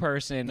on a new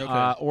person,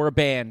 Okay. or a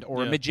band,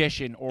 or a Yeah.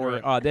 magician, or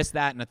Right. this,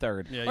 that, and a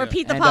third. Yeah, Or yeah.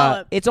 Pete the And,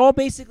 Polyp. it's all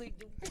basically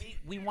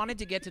we wanted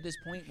to get to this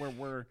point where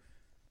we're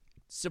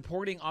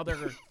supporting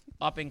other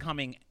up and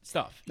coming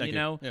stuff. Thank you you.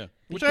 know, Yeah.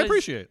 Which I Because-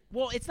 appreciate.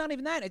 Well, it's not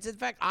even that. It's in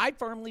fact I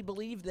firmly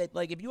believe that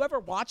like if you ever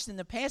watched in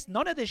the past,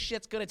 none of this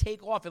shit's gonna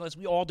take off unless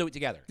we all do it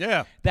together.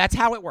 Yeah. That's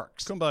how it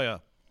works.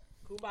 Kumbaya.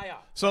 Kumbaya.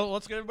 So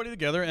let's get everybody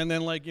together, and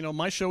then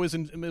my show it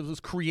was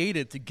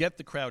created to get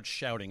the crowd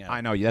shouting out.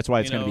 I know that's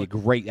why it's You going to know,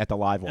 be great at the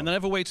live one. And then I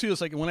have a way too.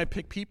 It's like when I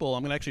pick people,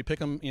 I'm gonna actually pick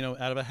them,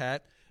 out of a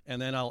hat,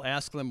 and then I'll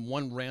ask them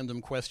one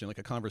random question, like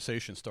a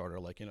conversation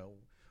starter, like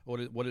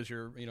what is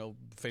your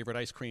favorite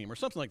ice cream or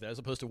something like that, as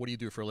opposed to what do you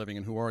do for a living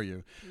and who are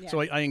you? Yeah.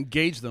 So I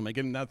engage them.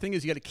 Again, now the thing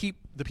is you got to keep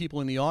the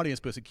people in the audience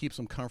because it keeps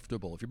them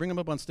comfortable. If you bring them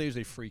up on stage,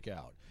 they freak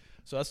out.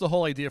 So that's the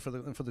whole idea for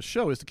the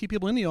show is to keep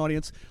people in the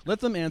audience,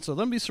 let them answer,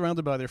 let them be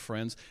surrounded by their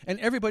friends, and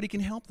everybody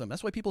can help them.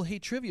 That's why people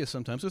hate trivia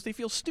sometimes because they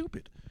feel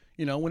stupid.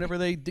 Whenever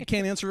they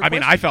can't answer a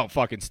question. I felt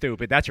fucking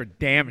stupid. That's for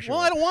damn sure.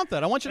 Well, I don't want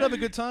that. I want you to have a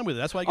good time with it.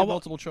 That's why I give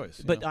multiple choice.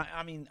 you But know?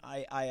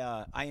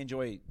 I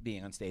enjoy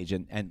being on stage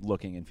and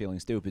looking and feeling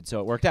stupid, so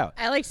it worked out.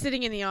 I like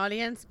sitting in the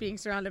audience, being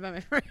surrounded by my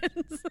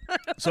friends.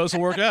 So this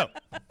will work out.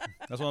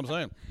 That's what I'm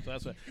saying. So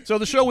that's it. So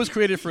the show was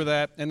created for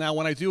that, and now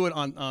when I do it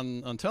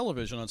on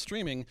television, on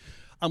streaming,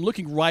 I'm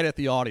looking right at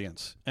the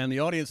audience, and the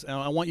audience.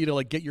 I want you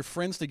to get your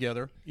friends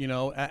together,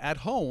 at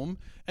home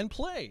and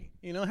play.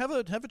 Have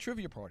a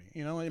trivia party.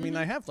 I mean,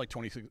 I have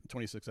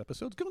 26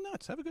 episodes. Go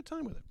nuts. Have a good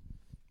time with it.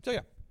 So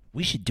yeah.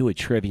 We should do a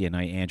trivia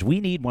night, Ange. We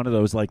need one of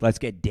those, let's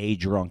get day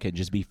drunk and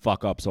just be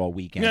fuck-ups all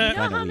weekend. Yeah. You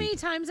know kinda how many week.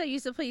 times I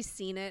used to play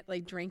Scene It,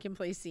 like drink and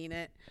play Scene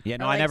It? Yeah,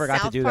 no, Or, I never got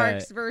to South do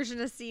Park's that. version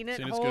of Scene It.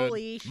 Scene It's good.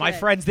 Holy shit. My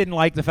friends didn't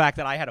like the fact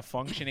that I had a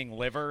functioning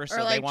liver, so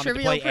they like wanted to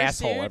Trivial play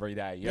asshole Pursuit. every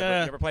day. You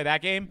Yeah. ever play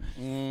that game?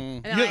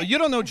 And You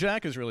don't know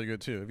Jack is really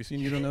good too. Have you seen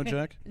You Don't Know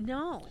Jack?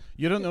 No.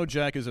 You Don't Know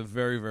Jack is a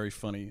very, very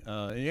funny.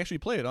 And you actually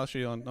play it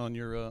on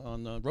your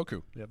on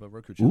Roku. You have a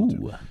Roku channel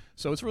too.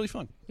 So it's really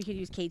fun. We could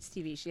use Kate's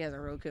TV. She has a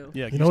Roku.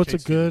 Yeah. You know what's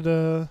Kate's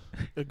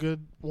a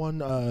good one?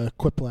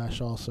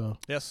 Quiplash also.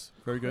 Yes,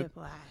 very good.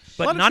 Whiplash.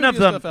 A lot But of none of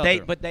trivia them, stuff out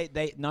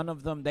they none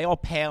of them, they all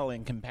pale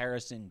in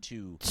comparison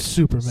to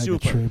Super mega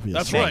Super. trivia.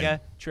 That's slam. right.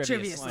 Mega Trivia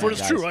Trivia Slam. For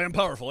it's guys. true, I am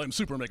powerful. I am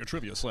Super Mega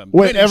Trivia Slam.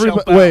 Wait, Many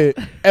shall bow.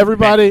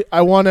 everybody!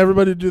 I want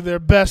everybody to do their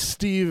best,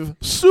 Steve.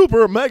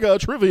 Super mega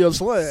trivia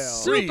slam.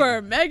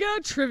 Super Mega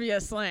Trivia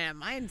Slam.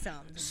 Mine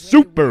sounds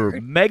Super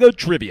weird. Mega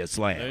Trivia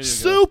Slam. There you go.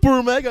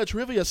 Super mega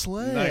trivia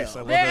slam. Nice. I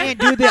love I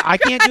that.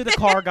 can't do the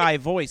car guy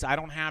voice. I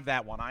don't have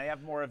that one. I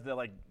have more of the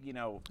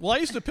Well, I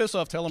used to piss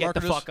off Get the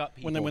telemarketers fuck up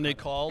when people. they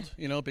called,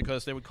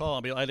 because they would call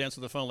and I'd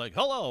answer the phone like,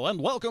 "Hello and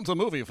welcome to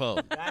Movie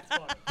Phone."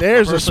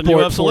 There's The a person you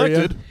sport have for you.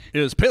 selected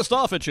is pissed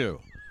off at you.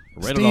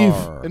 Rated Steve,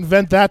 R.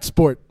 invent that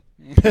sport.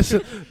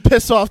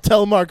 Piss off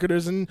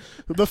telemarketers, and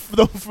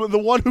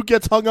the one who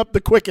gets hung up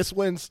the quickest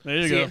wins. There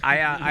you See, go. I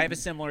have a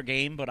similar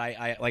game, but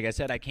I like I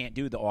said, I can't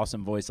do the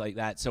awesome voice like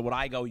that. So what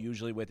I go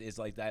usually with is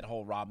like that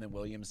whole Robin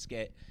Williams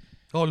skit.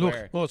 Oh, look.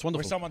 Where, Oh, it's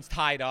wonderful. Where someone's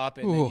tied up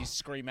and then Ooh. you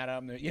scream at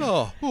them.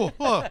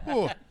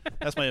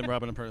 That's my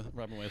Robin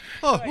Williams.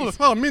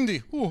 Oh,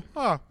 Mindy.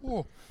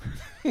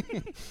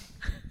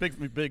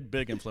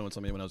 Big influence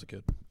on me when I was a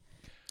kid.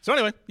 So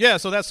anyway, yeah.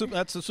 So that's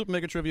the Super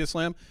Mega Trivia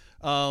Slam,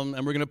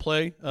 and we're gonna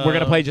play. We're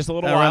gonna play just a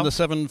little around while. the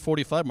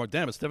 7:45 mark.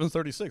 Damn, it's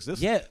 7:36.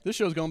 This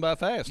show's going by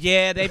fast.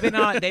 Yeah, they've been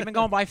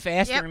going by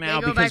faster Yep,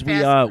 now they go by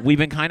because fast. we've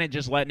been kind of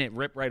just letting it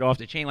rip right off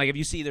the chain. Like if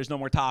you see, there's no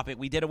more topic.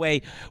 We did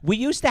away. We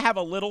used to have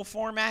a little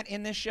format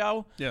in this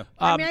show. Yeah.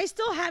 I mean, I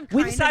still have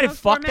We kind decided of a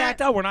fuck format. that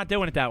though. We're not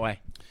doing it that way.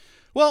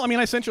 Well, I mean,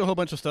 I sent you a whole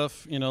bunch of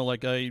stuff. You know,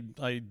 like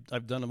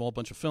I've done a whole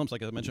bunch of films.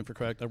 Like I mentioned for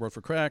Cracked, I wrote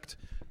for Cracked.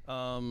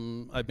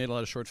 I've made a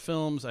lot of short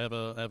films. I have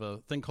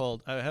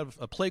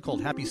a play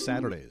called Happy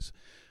Saturdays,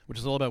 which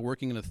is all about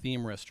working in a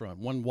theme restaurant.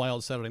 One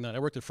wild Saturday night. I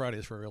worked at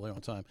Fridays for a really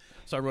long time,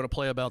 so I wrote a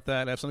play about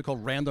that. I have something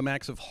called Random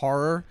Acts of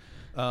Horror,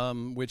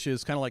 which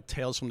is kind of like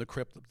Tales from the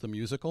Crypt, the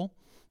musical.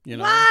 You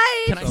know,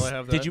 What? So I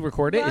have that. Did you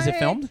record it? Is it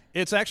filmed?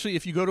 It's actually,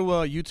 if you go to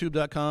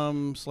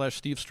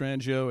youtube.com/Steve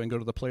Strangio and go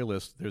to the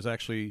playlist, there's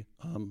actually,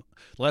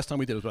 last time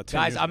we did it was about 10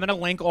 Guys, years I'm ago. going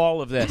to link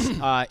all of this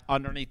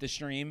underneath the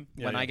stream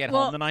when I get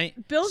Well, home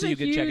tonight, Bill's so a you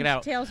can huge check it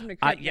out. Tales from the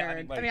Crypt yeah,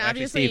 nerd. like, I mean, actually,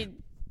 obviously, Steve,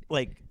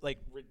 like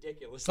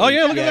ridiculously. Oh,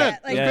 yeah, look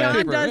at that. like Yeah. John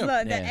Keeper, does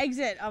yeah. the Yeah.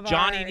 exit of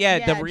Johnny, our,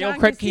 the real John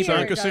Crypt Cassier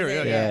Keeper. does Cassier,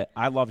 it. yeah.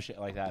 I love shit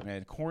like that,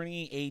 man.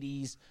 Corny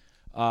 80s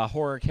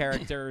horror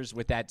characters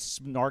with that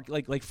snark,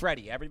 like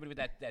Freddy. Everybody with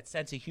that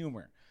sense of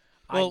humor.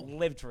 Well- I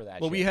lived for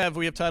that. Well, shit.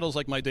 we have titles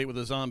like My Date with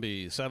a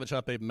Zombie, Savage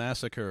Hot Babe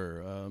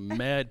Massacre,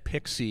 Mad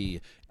Pixie,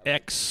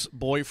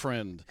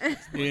 Ex-Boyfriend,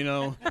 you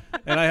know,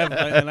 and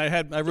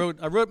I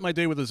wrote My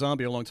Date with a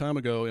Zombie a long time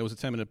ago. It was a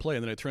 10-minute play,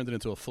 and then I turned it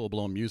into a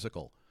full-blown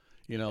musical.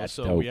 You know, That's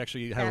so dope. we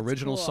actually have That's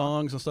original cool.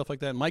 songs and stuff like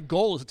that. My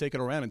goal is to take it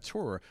around and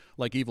tour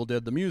like Evil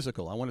Dead the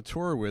musical. I want to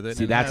tour with it.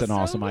 See, and that's have, an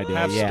awesome idea.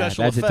 have Yeah,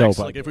 special that's effects. a dope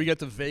Like idea. if we get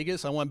to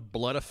Vegas, I want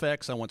blood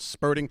effects. I want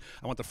spurting.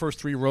 I want the first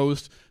 3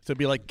 rows to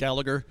be like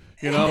Gallagher,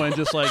 you know, and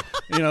just like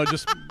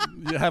just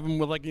have them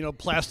with like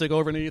plastic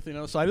underneath, you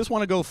know. So I just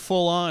want to go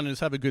full on and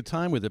just have a good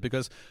time with it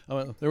because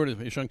there it is.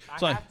 You're showing.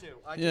 So I have to.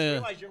 I just yeah.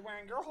 realized you're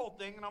wearing your whole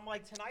thing, and I'm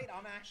like, tonight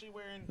I'm actually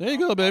wearing. There you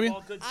go, baby.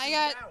 all good I suits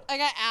got out. I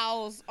got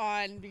owls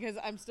on because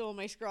I'm still in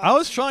my scrubs. I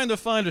was trying to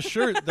find a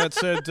shirt that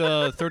said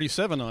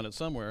 37 on it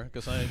somewhere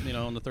because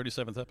on the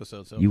 37th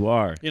episode. So You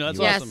are. that's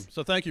Yes. awesome.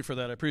 So thank you for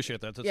that. I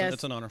appreciate that.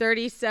 That's an honor.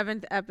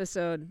 37th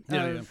episode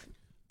Yeah, of yeah.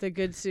 The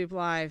Good Soup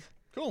Live.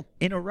 Cool.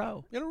 In a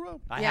row. In a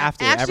row. I Yeah, have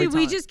to. actually, every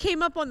we time. just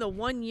came up on the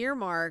 1 year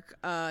mark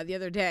the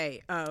other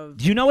day of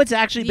Do you know it's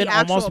actually the been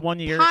almost actual 1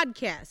 year?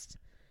 podcast.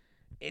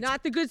 It's-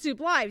 Not the Good Soup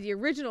Live. The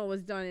original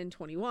was done in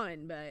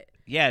 21, but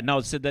Yeah,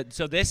 no. So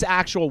this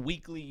actual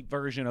weekly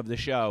version of the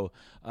show,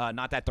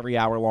 not that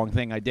 3-hour long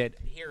thing I did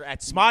here at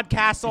Smod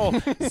Castle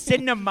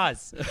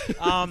Cinemas.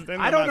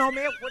 I don't know,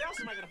 man. What else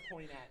am I gonna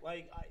point at?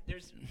 Like,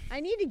 there's. I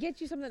need to get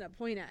you something to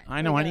point at.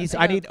 I know. Like I a- need.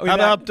 like I need. How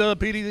about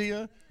Petey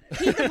the?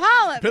 Pete the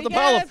Polyp. Pete the We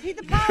gotta Polyp. Pete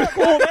the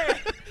Polyp.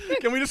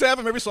 Can we just have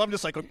him every so often?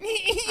 Just like, I'm gonna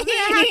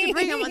have to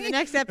bring him on the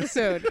next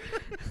episode.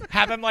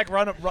 Have him like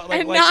run, like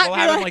And we'll not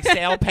have be him like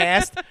sail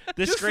past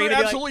the just for screen. And be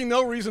like, absolutely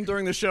no reason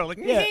during the show. Like,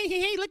 Yeah.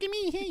 hey, look at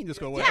me, hey, just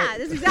go away. Yeah,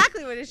 that's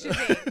exactly what it should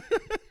be.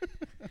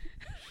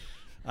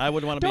 I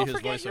would want to be don't his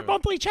forget voice. your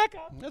monthly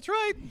checkup. That's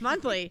right.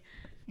 Monthly.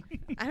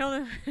 I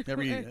don't know.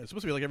 It's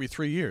supposed to be like every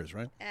 3 years,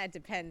 right? It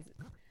depends.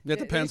 It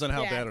depends on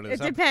how Yeah, bad it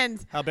is. It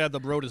depends. How bad the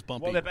road is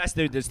bumpy. Well, the best,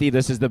 dude, Steve.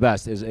 This is the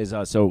best. Is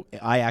so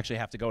I actually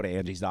have to go to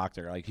Angie's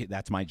doctor. Like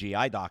that's my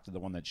GI doctor, the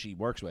one that she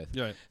works with.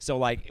 Right. So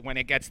like when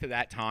it gets to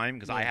that time,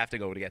 because I have to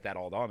go to get that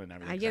all done and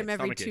everything. I 'cause get have him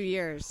every stomach 2 issues.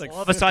 years. Like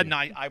All of a 50. sudden,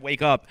 I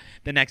wake up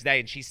the next day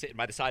and she's sitting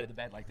by the side of the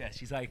bed like this.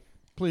 She's like,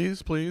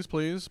 Please, please,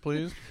 please,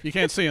 please. You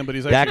can't see him, but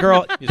he's that actually,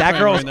 girl. he's That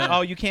praying girl's. right now.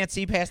 Oh, you can't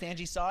see past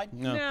Angie's side.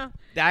 No. No.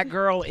 That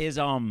girl is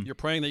You're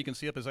praying that you can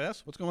see up his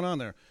ass? What's going on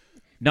there?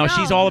 No,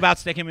 she's No. all about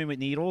sticking me with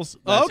needles.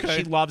 Oh, That's-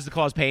 okay. She loves to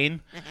cause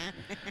pain.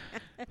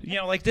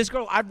 Like this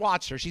girl, I've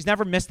watched her. She's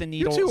never missed a You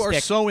needle. two are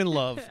stick. so in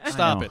love.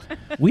 Stop know.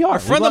 it. We are. A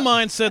friend of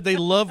mine said they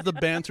love the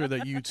banter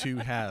that you two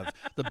have.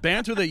 The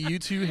banter that you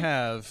two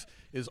have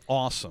is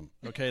awesome.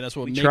 Okay, that's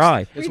what makes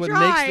try. It's We what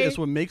try. makes it's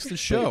what makes the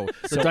show.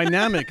 The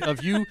dynamic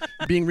of you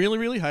being really,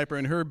 really hyper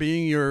and her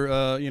being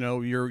your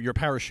your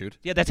parachute.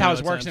 Yeah, that's You how know, it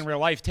in works sense. in real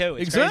life too.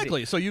 It's Exactly.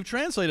 crazy. So you've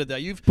translated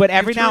that. But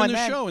every you've now turned and the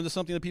then- show into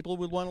something that people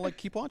would want to like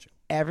keep watching.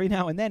 Every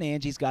now and then,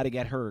 Angie's got to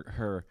get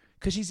her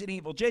because she's an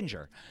evil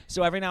ginger.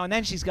 So every now and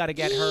then, she's got to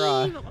get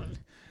her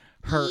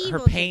her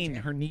Evil pain,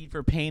 ginger. her need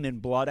for pain and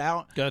blood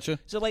out. Gotcha.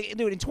 So like,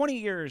 dude, in 20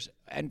 years,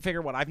 and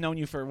figure what I've known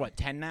you for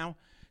 10 now.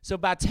 So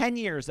about 10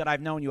 years that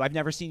I've known you, I've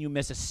never seen you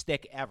miss a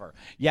stick ever.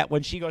 Yet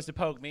when she goes to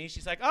poke me,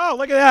 she's like, "Oh,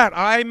 look at that,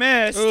 I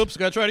missed." Oops,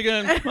 gotta try it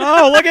again.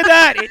 Oh, look at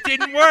that, it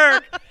didn't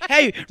work.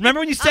 Hey,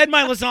 remember when you said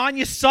my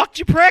lasagna sucked,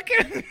 you prick?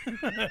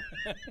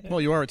 Well,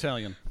 you are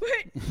Italian.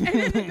 And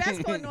then the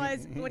best one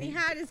was when he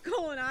had his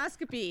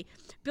colonoscopy.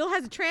 Bill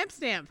has a tramp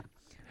stamp.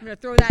 I'm gonna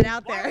throw that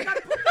out there.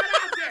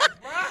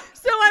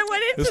 So I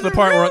went into This is the the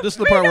part room. where- this is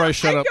the part where I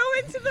shut up. I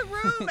go into the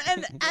room,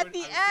 and at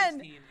the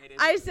end,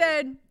 I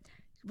said,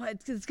 "Well,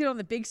 it's good on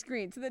the big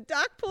screen." So the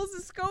doc pulls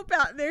the scope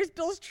out, and there's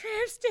Bill's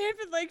tramp stamp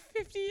in like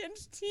 50-inch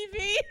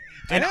TV.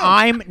 And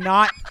I'm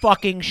not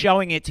fucking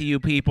showing it to you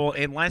people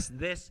unless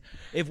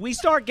if we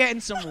start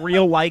getting some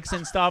real likes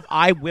and stuff,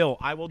 I will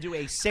do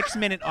a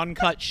 6-minute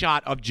uncut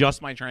shot of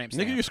just my tramp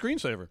Make it your stamp.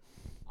 screensaver.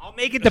 I'll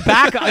make it the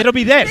back. It'll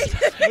be this.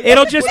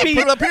 It'll just be.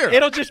 Put it up here.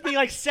 It'll just be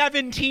like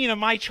 17 of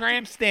my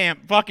tramp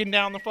stamp fucking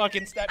down the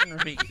fucking step and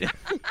repeat.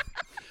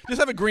 Just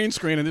have a green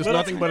screen and there's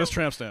nothing but his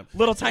tramp stamp.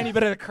 Little tiny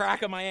bit of the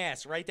crack of my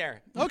ass right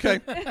there. Okay.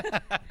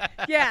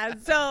 Yeah.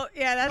 So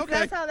yeah, Okay.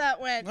 that's how that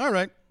went. All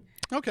right.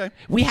 Okay.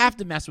 We have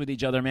to mess with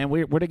each other, man.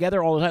 We're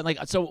together all the time. Like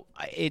so,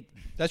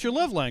 That's your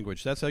love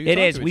language. That's how you it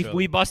talk is. to each other.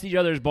 We bust each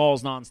other's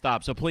balls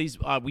nonstop. So please,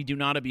 we do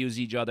not abuse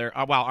each other.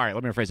 Well, all right.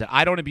 Let me rephrase that.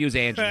 I don't abuse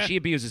Angie. She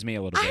abuses me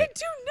a little I bit.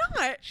 do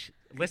not.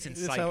 Listen,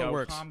 That's psycho, how it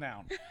works. calm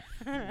down.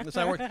 That's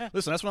how it works.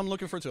 Listen, that's what I'm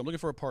looking for too. I'm looking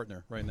for a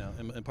partner right now.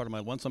 And part of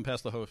my once I'm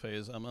past the hoe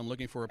phase, I'm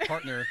looking for a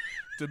partner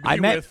to be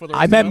with for the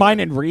rest I of met my mine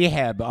life. in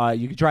rehab.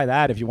 You can try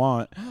that if you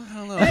want. I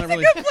don't know. It's Not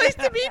really. a good place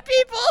to meet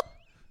people.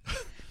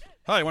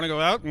 Hi, you want to go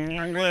out?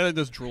 I'm glad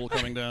there's drool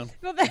coming down.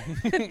 Well,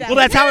 Well,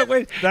 that's how it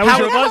went. That was how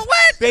your- it How was. it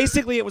went.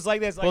 Basically, it was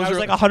like this. Like, What I was was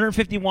your- like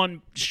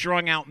 151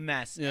 strung out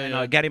mess Yeah, and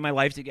yeah. getting my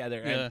life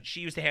together. Yeah. And she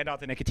used to hand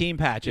out the nicotine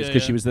patches Yeah,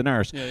 because yeah. she was the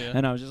nurse. Yeah, yeah.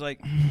 And I was just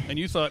like, And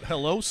you thought,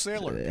 hello,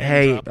 sailor.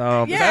 hey, Is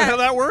that Yeah. how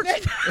that works?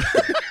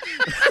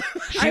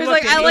 I was looked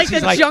like, at I me, like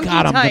she's the like, junkie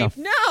God, I'm gonna type.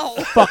 No.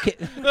 fuck it.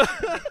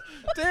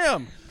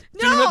 Damn.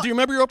 No. Do you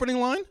remember your opening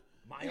line?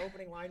 My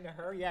opening line to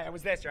her, yeah, it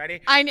was this.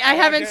 Ready? I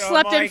haven't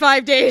slept in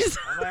 5 days.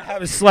 I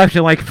haven't slept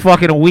in like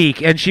fucking a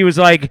week, and she was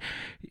like,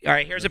 "All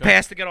right, here's a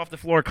pass to get off the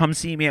floor. Come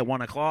see me at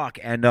 1 o'clock."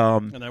 And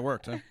And that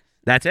worked, huh?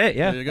 that's it.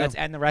 Yeah, There you go.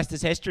 and the rest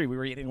is history. We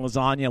were eating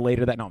lasagna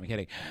later that. No, I'm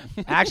kidding.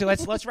 Actually,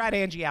 let's rat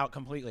Angie out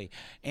completely.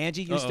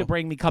 Angie used to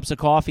bring me cups of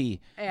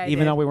coffee, Yeah, I even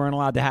did. though we weren't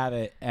allowed to have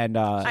it, and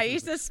I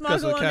used to Because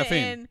smuggle of the them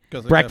caffeine. in. 'Cause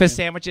of the breakfast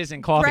caffeine. sandwiches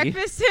and coffee.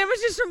 Breakfast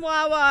sandwiches from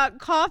Wawa,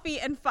 coffee,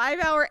 and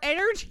 5-hour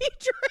energy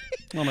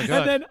drink. Oh, my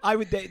God. And then I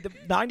would. The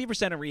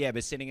 90% of rehab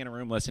is sitting in a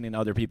room listening to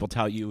other people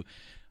tell you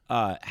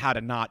how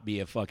to not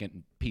be a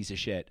fucking piece of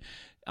shit.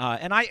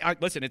 And I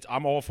listen.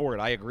 I'm all for it.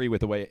 I agree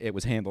with the way it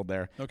was handled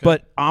there. Okay.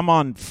 But I'm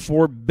on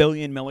 4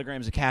 billion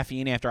milligrams of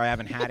caffeine after I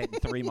haven't had it in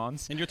 3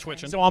 months. And you're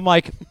twitching. So I'm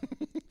like,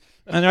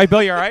 and they're like,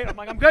 Bill, you all right? I'm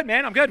like, I'm good,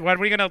 man. I'm good. When are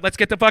we gonna? Let's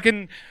get the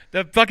fucking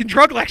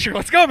drug lecture.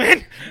 Let's go,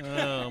 man.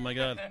 Oh, my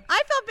God.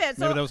 I felt bad.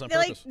 So Maybe that was on they,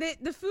 like purpose.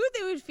 the food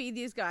they would feed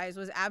these guys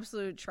was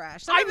absolute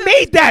trash. Some I of it made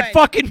was that good.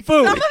 fucking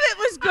food. Some of it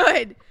was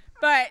good.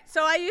 But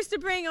so I used to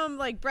bring them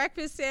like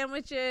breakfast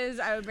sandwiches.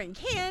 I would bring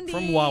candy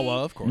From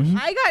Wawa, of course. Mm-hmm.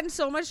 I got in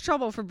so much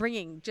trouble for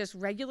bringing just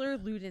regular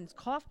Luden's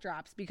cough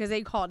drops because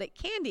they called it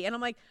candy. And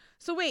I'm like,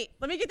 so wait,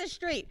 let me get this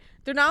straight.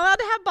 They're not allowed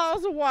to have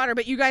bottles of water,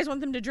 but you guys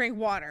want them to drink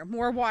water,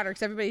 more water,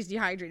 because everybody's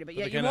dehydrated. But they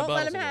yet you can't have won't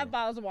let bottles them of have water.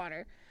 bottles of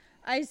water.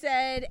 I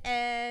said,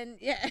 and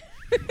yeah,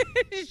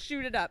 just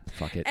shoot it up.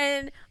 Fuck it.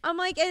 And I'm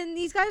like, and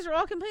these guys are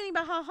all complaining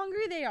about how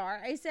hungry they are.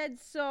 I said,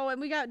 so,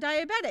 and we got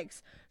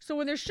diabetics. So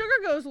when their sugar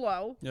goes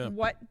low, Yeah.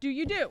 what do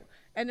you do?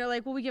 And they're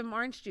like, well, we give them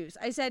orange juice.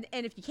 I said,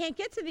 and if you can't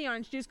get to the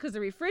orange juice because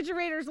the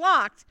refrigerator's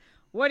locked,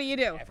 what do you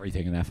do?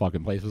 Everything in that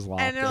fucking place was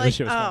locked. And they're That like,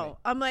 shit was funny. oh.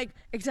 I'm like,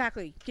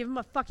 exactly. Give them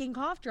a fucking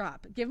cough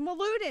drop. Give them a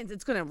Luden's.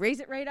 It's going to raise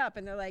it right up.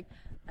 And they're like,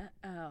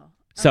 oh.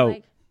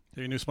 So-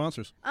 They're your new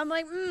sponsors. I'm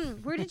like,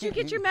 where did you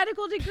get your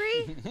medical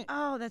degree?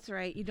 Oh, that's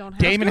right. You don't have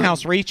Damon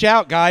House, reach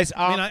out, guys.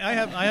 I mean,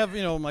 I have,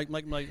 you know, my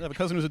I have a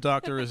cousin who's a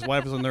doctor. His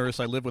wife is a nurse.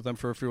 I lived with them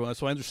for a few months,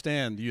 so I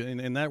understand. You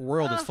in that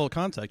world, it's full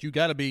contact. You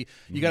got to be,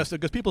 because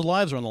people's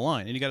lives are on the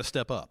line, and you got to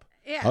step up.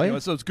 Yeah. Oh, You yeah. know,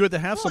 so it's good to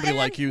have somebody and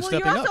like then- you well,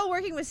 stepping you're also up.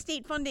 working with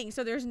state funding,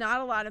 so there's not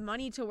a lot of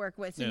money to work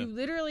with. So Yeah. you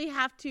literally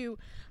have to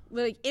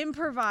like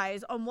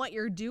improvise on what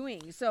you're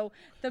doing. So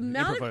the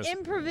amount of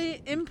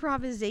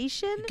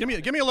improvisation. Give me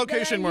a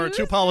location that I where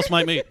two use? polyps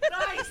might meet.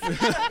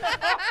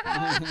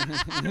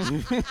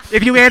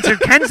 If you answered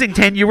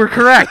Kensington, you were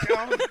correct.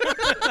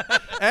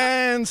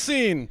 And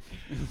scene.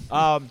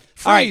 All right.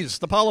 Freeze.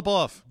 The polyp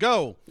off.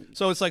 Go.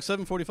 So it's like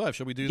 7:45.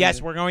 Should we do? Yes,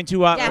 the, we're going to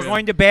Yes. we're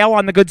going to bail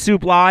on the Good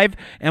Soup Live,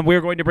 and we're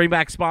going to bring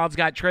back Smods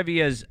Got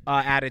Trivia's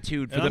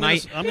attitude for and the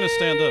night. I'm going to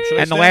stand up. Should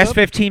I And the stand last up?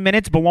 15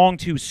 minutes belong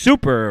to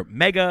Super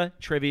Mega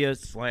Trivia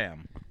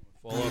Slam.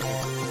 Fall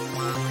over.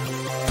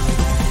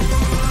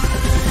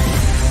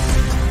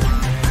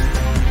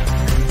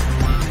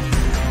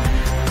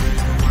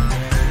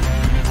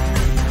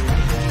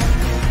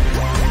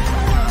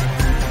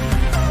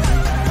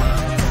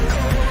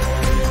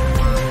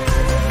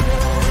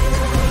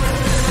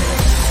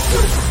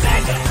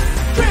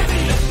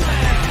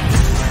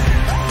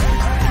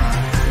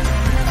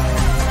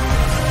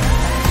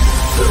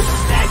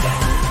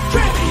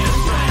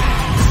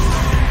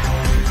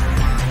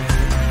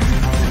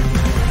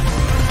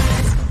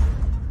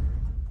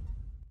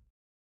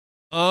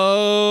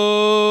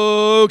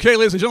 Okay,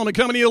 ladies and gentlemen,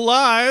 coming to you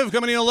live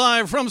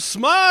from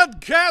Smod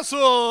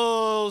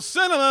Castle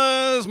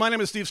Cinemas. My name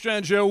is Steve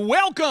Strangio.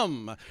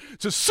 Welcome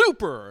to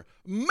Super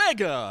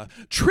Mega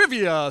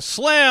Trivia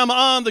Slam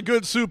on the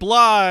Good Soup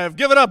Live.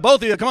 Give it up,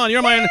 both of you. Come on,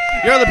 you're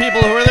the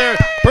people who are there.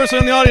 Person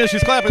in the audience,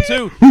 she's clapping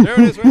too. There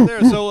it is, right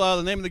there. So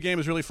the name of the game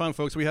is really fun,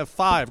 folks. We have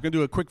 5. We're gonna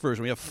do a quick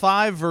version. We have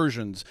 5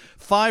 versions,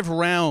 5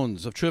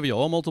 rounds of trivia,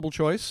 all multiple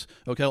choice.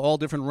 Okay, all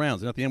different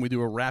rounds. And at the end, we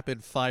do a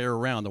rapid fire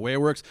round. The way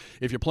it works,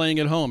 if you're playing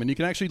at home, and you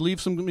can actually leave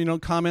some,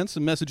 comments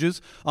and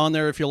messages on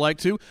there if you like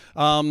to.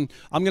 I'm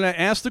gonna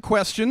ask the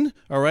question,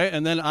 all right,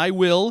 and then I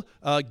will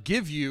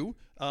give you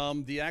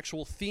the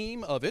actual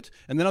theme of it,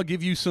 and then I'll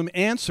give you some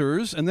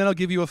answers, and then I'll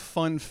give you a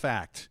fun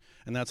fact.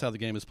 And that's how the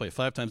game is played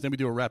 5 times. Then we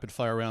do a rapid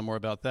fire round, more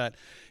about that.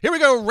 Here we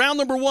go, round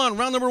number 1.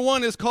 Round number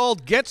 1 is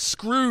called Get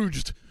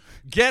Scrooged.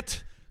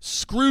 Get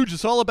Scrooge.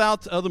 It's all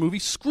about the movie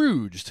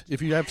Scrooged.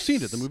 If you have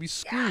seen it, the movie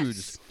Scrooged.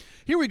 Yes.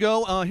 Here we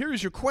go. Here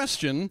is your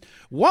question.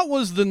 What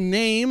was the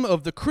name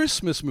of the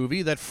Christmas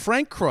movie that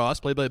Frank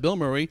Cross, played by Bill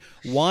Murray,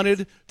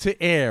 wanted to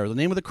air? The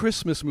name of the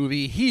Christmas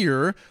movie.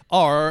 Here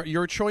are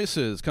your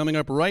choices. Coming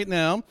up right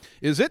now.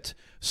 Is it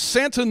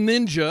Santa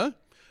Ninja,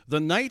 The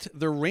Night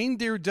the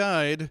Reindeer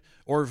Died,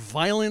 or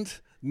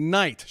Violent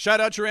Night? Shout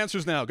out your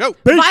answers now. Go.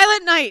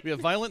 Violent Night. We have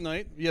Violent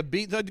Night. Yeah,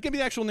 give me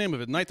the actual name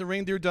of it. Night the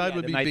Reindeer Died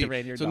would the be Night B. the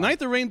Reindeer So Died. Night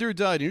the Reindeer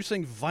Died, and you're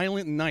saying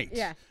Violent Night.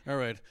 Yeah. All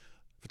right.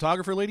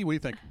 Photographer lady, what do you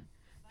think?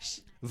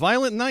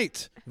 Violent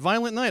Night.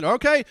 Violent Night.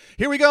 Okay,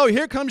 here we go.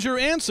 Here comes your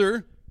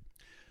answer.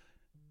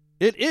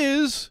 It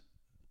is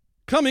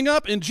coming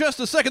up in just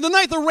a second. The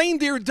Night the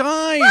Reindeer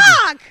Died.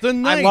 Fuck! The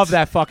night love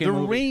that fucking the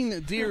movie.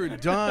 reindeer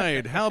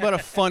died. How about a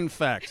fun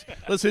fact?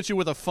 Let's hit you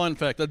with a fun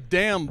fact. A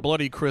damn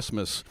bloody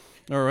Christmas.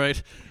 All right.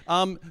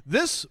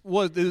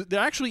 There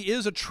actually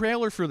is a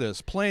trailer for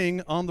this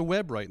playing on the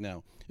web right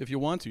now. If you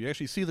want to, you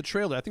actually see the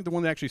trailer. I think the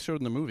one they actually showed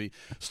in the movie,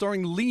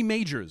 starring Lee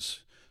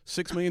Majors,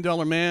 $6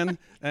 Million Man,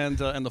 and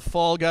the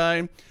Fall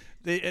Guy.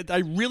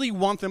 I really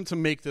want them to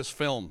make this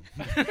film.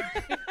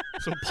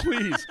 So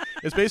please,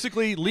 it's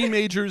basically Lee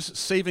Majors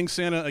saving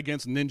Santa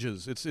against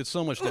ninjas. It's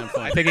so much damn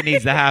fun. I think it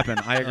needs to happen.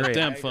 I agree.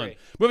 Damn fun.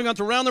 Moving on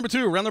to round number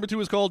 2. Round number 2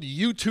 is called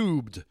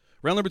YouTubed.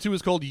 Round number 2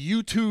 is called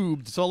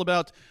YouTubed. It's all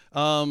about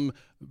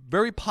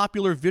very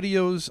popular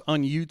videos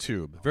on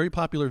YouTube. Very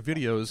popular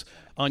videos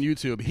on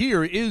YouTube.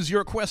 Here is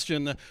your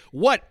question.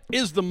 What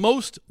is the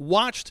most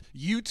watched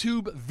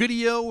YouTube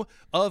video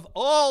of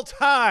all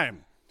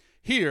time?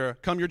 Here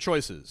come your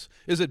choices.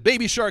 Is it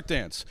Baby Shark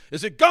Dance?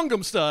 Is it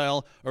Gangnam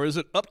Style? Or is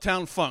it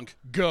Uptown Funk?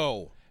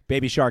 Go.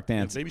 Baby Shark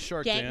Dance. Baby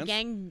Shark Dance.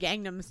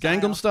 Gangnam Style.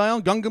 Gangnam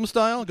Style? Gangnam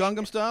Style?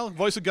 Gangnam Style?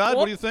 Voice of God?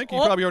 What do you think? You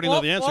probably already know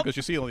the answer because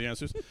you see all the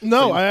answers.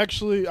 No, I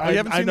actually You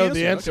haven't I seen know the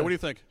the answer? answer. Okay, what do you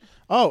think?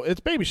 Oh, it's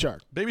Baby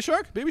Shark. Baby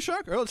Shark? Baby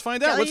Shark? Oh, let's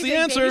find out. Kelly, What's you the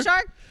think answer? Baby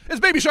Shark? It's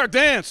Baby Shark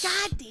Dance.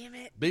 God damn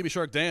it. Baby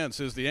Shark Dance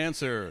is the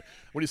answer.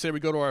 What do you say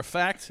we go to our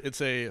fact? It's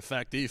a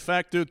facty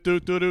fact. Do.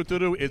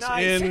 It's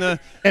in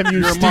Damn you,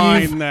 your Steve.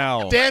 mind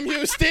now. Damn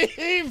you,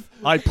 Steve.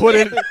 I put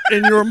it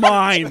in your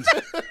mind.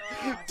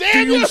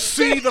 Damn Do you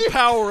see the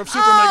power of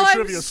Super Mega I'm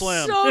Trivia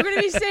Slam? so going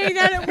to be saying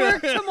that at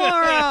work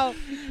tomorrow.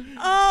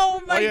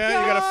 Oh, my God. Oh,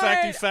 yeah? You got a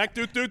facty fact.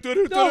 Do.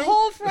 The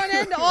whole front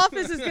end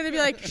office is going to be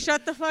like,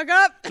 shut the fuck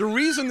up. The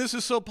reason this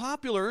is so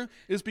popular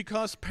is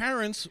because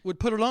parents would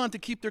put it on to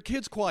keep their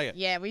kids quiet.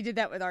 Yeah, we did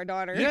that with our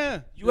daughter.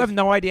 Yeah. You have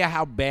no idea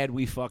how bad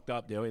we fucked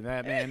up doing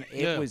that, man.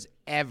 It Yeah. was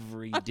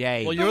every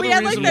day. Well, But you're we the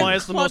had, reason like, why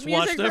it's the most club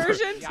music watched ever.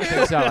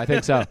 version, too. I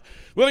think so.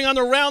 Moving on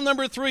to round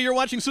number 3, you're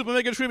watching Super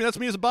Mega Trivia. That's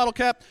me as a bottle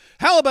cap.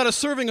 How about a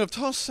serving of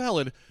tossed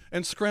salad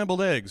and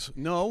scrambled eggs?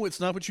 No, it's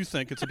not what you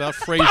think. It's about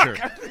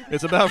Frasier.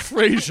 It's about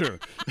Frasier.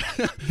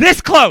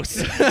 This close.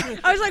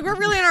 I was like, we're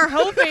really in our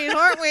hoe phase,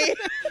 aren't we?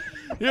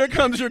 Here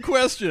comes your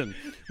question.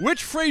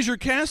 Which Frasier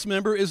cast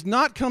member is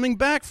not coming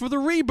back for the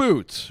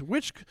reboot?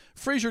 Which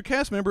Frasier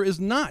cast member is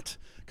not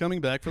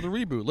coming back for the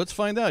reboot? Let's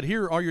find out.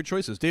 Here are your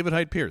choices. David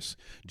Hyde Pierce,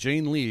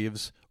 Jane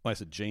Leaves, I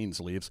said Jane's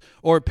Leaves,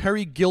 or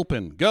Perry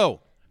Gilpin.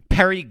 Go.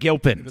 Perry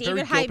Gilpin. Perry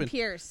David Hyde Gilpin.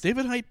 Pierce.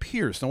 David Hyde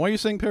Pierce. Now, why are you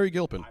saying Perry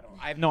Gilpin?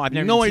 I've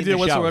never No seen idea the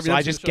whatsoever. show, so You I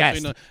haven't just seen the show,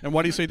 guessed. so you know. And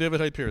why do you say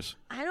David Hyde Pierce?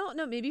 I don't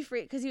know. Maybe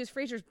because he was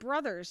Frasier's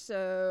brother,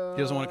 so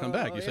He doesn't want to come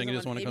back. You saying he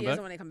doesn't want to come maybe back?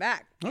 He doesn't want to come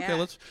back. Okay,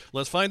 Yeah.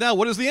 let's find out.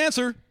 What is the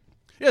answer?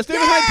 Yes,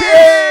 David Yeah!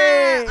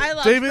 Hyde Pierce. I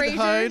love David Frasier,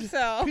 Hyde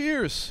so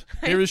Pierce.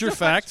 I Here is your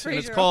still watch fact, and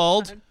it's Frasier all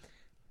called the time.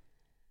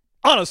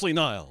 Honestly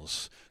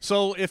Niles.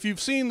 So if you've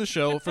seen the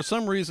show, for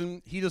some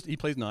reason he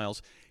plays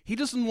Niles. He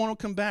doesn't want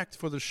to come back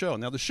for the show.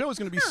 Now the show is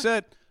going to be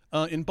set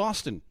in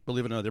Boston.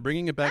 Believe it or not, they're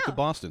bringing it back to Oh.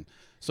 Boston.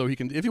 So he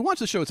can. If you watch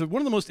the show, it's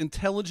one of the most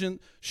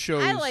intelligent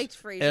shows I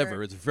liked Frasier.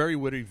 ever. It's very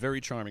witty,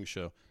 very charming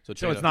show. So, So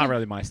check it's it not out.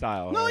 really my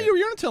style. No, right? you're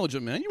an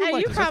intelligent man. You would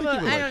like you this. I think probably-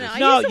 you would I like don't this. know. I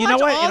No, used to you know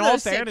watch what? all In all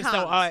those fairness, though,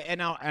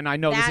 sitcoms. and I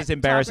know this That, is Talk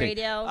embarrassing.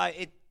 Radio.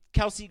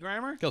 Kelsey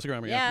Grammer. Kelsey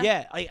Grammer. Yeah.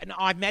 Yeah,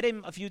 I've met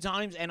him a few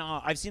times, and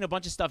I've seen a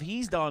bunch of stuff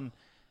he's done,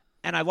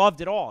 and I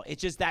loved it all.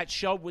 It's just that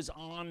show was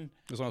on.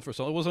 It was on for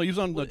so. He was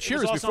on It was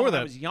Cheers also before when that.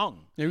 I was young,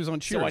 Yeah, he was on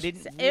Cheers. so I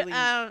didn't It, really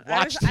I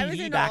watch was TV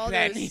into back all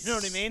then. those- You know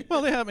what I mean?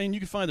 Well, they have. I mean, you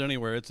can find it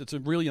anywhere. It's a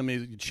really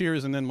amazing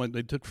Cheers, and then when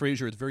they took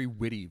Frasier, it's very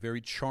witty, very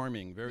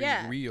charming, very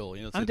Yeah. real.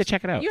 You know, I have to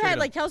check it out. You Check it had out.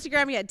 like Kelsey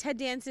Grammer, you had Ted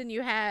Danson,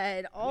 you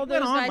had all we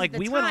those went on guys like at the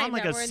we time went on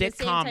like that a were in the same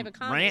type of sitcom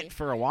comedy. rant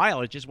for a while.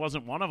 It just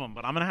wasn't one of them,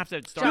 but I'm gonna have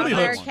to start. John You'll be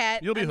another hooked. one. Larroquette.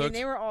 You'll be I mean, hooked.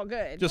 they were all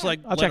good. Just like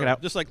I'll check it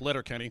out. Just like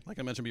Letterkenny, like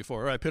I mentioned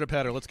before. All right, pitter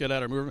patter. Let's get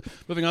at it.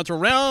 Moving on to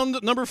round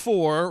number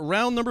 4.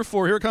 Round number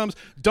 4. Here it comes.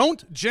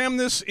 Don't jam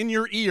this in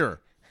your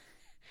ear,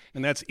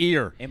 and that's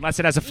ear. Unless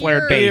it has a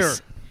flared Ear.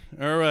 bass.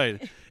 All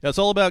right. That's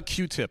all about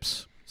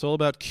Q-tips. It's all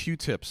about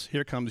Q-tips.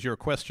 Here comes your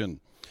question.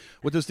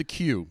 What does the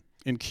Q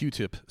in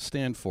Q-tip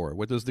stand for?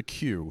 What does the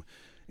Q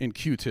in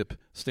Q-tip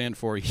stand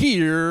for?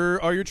 Here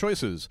are your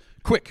choices.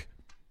 Quick,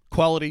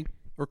 quality,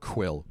 or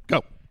quill.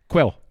 Go.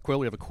 Quill. Quill.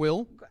 We have a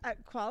quill.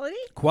 Quality?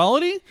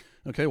 Quality?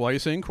 Okay, why are you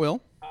saying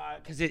quill?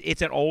 Because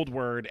it's an old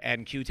word,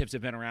 and Q-tips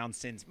have been around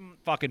since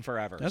fucking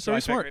forever. That's So very I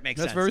figure smart. It makes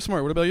That's sense. very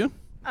smart. What about you?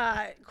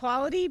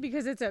 Quality,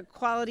 because it's a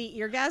quality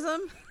eargasm.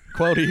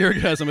 Quality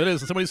orgasm. It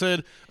is. Somebody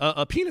said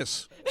a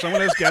penis.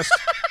 Someone has guessed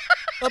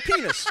a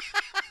penis.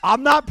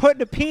 I'm not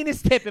putting a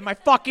penis tip in my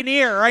fucking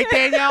ear, right,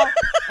 Danielle?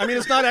 I mean,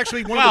 it's not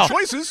actually one of the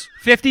choices.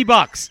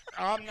 $50.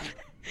 And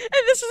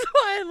this is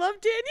why I love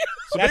Danielle.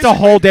 That's a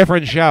whole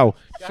different show.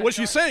 So what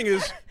she's saying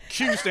is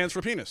Q stands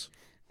for penis.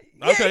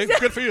 Okay,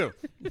 good for you.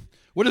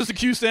 What does the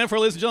Q stand for,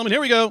 ladies and gentlemen?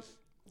 Here we go.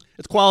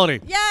 It's quality.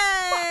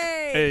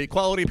 Yay! A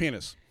quality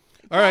penis.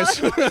 All right.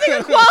 So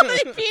A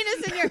quality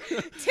penis in your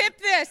tip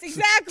this.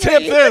 Exactly.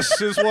 tip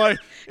this is why.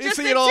 You Just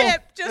see, a it all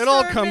tip, just it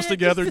all for a comes minute,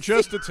 together.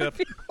 just to Just see a what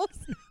tip. people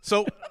say.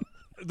 So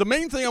the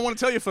main thing I want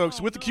to tell you folks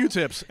with the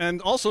Q-tips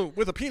and also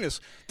with a penis,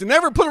 to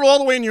never put it all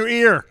the way in your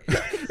ear.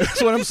 That's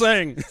what I'm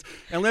saying.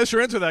 Unless you're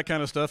into that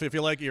kind of stuff. If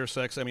you like ear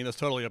sex, I mean, that's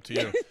totally up to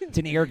you. It's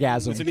an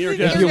eargasm. It's an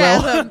eargasm.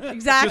 Eargasm. Just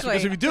Exactly.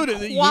 because if you do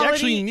it, you Quality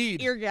actually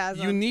need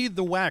eargasm.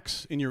 the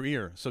wax in your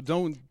ear. So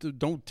don't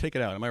take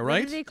it out. Am I What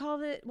right? do they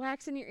call it?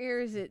 Wax in your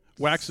ear? Is it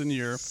Wax in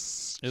your ear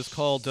is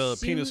called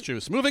penis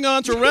juice. Moving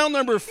on to round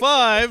number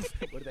 5.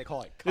 What do they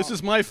call it? This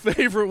is my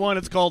favorite one.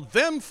 It's called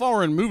Them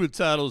Foreign Movie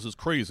Titles is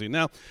Crazy.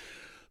 Now,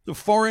 the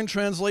foreign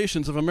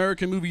translations of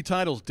American movie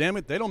titles, damn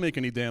it, they don't make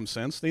any damn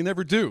sense. They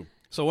never do.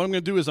 So what I'm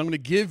going to do is I'm going to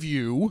give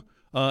you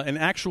an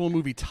actual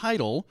movie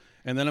title,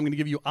 and then I'm going to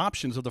give you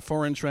options of the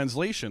foreign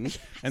translation.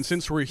 And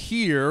since we're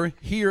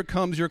here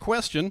comes your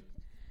question.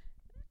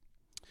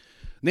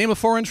 Name a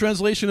foreign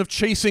translation of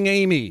Chasing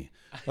Amy.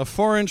 A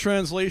foreign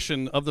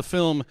translation of the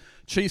film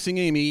Chasing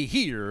Amy.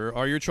 Here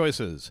are your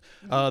choices.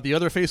 The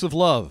Other Face of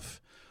Love.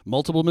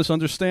 Multiple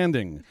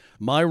Misunderstanding,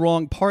 My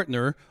Wrong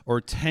Partner,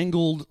 or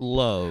Tangled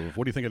Love.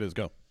 What do you think it is?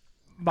 Go.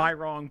 My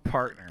Wrong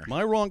Partner.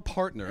 My Wrong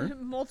Partner.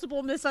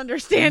 multiple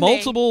misunderstandings?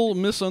 Multiple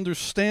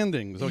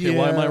misunderstandings. Okay,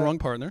 why My Yeah. Wrong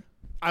Partner?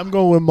 I'm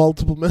going with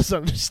multiple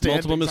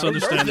misunderstandings. Multiple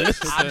misunderstandings.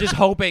 I'm just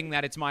hoping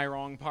that it's My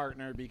Wrong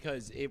Partner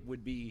because it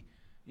would be,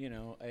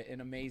 an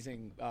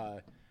amazing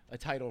a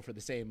title for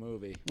the same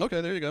movie.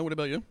 Okay, there you go. What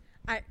about you?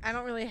 I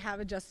don't really have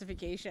a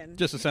justification.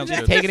 Just it sounds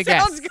That good. Take it a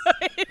guess. sounds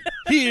good.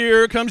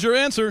 Here comes your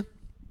answer.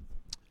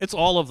 It's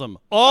all of them.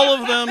 All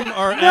of them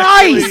are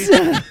Nice!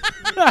 actually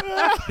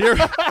here.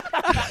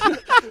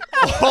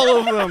 All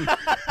of them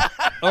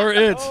are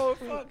it.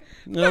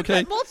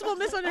 Okay. Multiple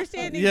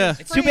misunderstandings. Yeah. is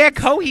It's Too France.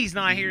 bad Cohee's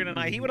not here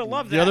tonight. He would have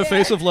loved that. The Other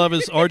Face of Love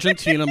is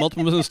Argentina.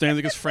 Multiple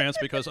Misunderstanding is France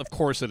because, of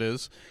course, it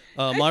is.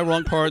 My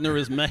Wrong Partner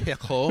is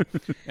Mexico.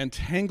 And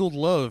Tangled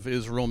Love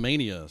is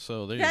Romania.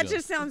 So there you That go.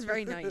 just sounds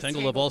very nice.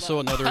 Tangled Love, also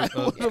another love-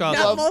 Scotch.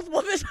 Not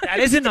multiple misunderstandings. That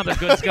is another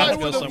good I Scotch.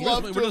 would Scotch have song.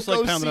 loved We're to just, have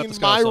like, pounding out the seen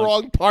Scotch My song.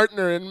 Wrong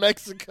Partner in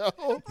Mexico.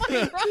 Wrong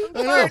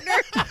partner.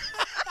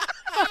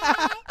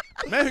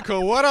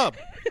 Mexico, what up?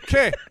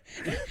 Okay.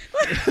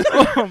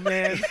 Oh,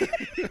 man.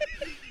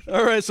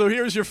 All right, so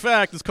here's your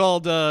fact. It's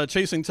called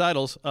Chasing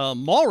Titles.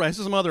 Mallrats, this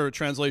is some other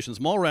translations.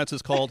 Mallrats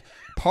is called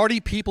Party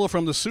People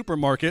from the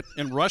Supermarket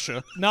in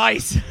Russia.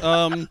 Nice.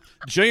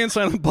 Jay and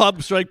Silent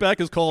Bob Strike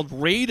Back is called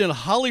Raid in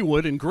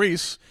Hollywood in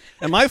Greece.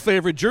 And my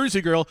favorite,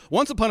 Jersey Girl,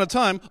 Once Upon a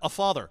Time, A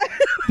Father.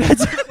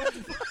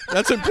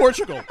 That's in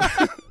Portugal.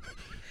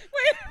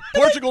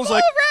 Portugal's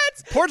like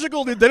Mallrats.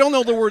 Portugal. They don't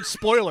know the word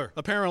spoiler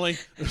apparently.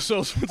 So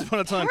once upon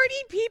a time, Party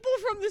people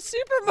from the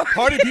supermarket.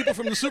 Party People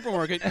from the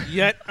Supermarket.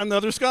 Yet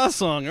another ska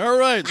song. All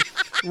right,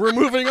 we're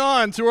moving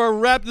on to our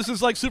rap. This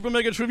is like Super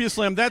Mega Trivia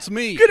Slam. That's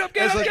me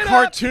as a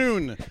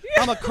cartoon.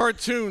 I'm a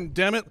cartoon.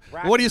 Damn it!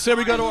 What do you say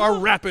we go to our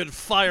rapid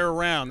fire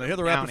round? They have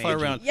the rapid fire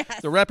round.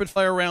 Yes. The rapid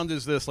fire round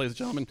is this, ladies and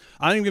gentlemen.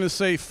 I'm going to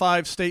say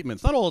 5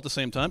 statements, not all at the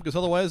same time, because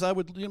otherwise I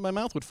would, my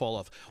mouth would fall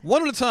off.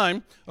 One at a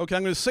time. Okay,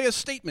 I'm going to say a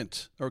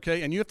statement.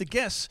 Okay, and you have to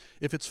guess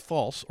if it's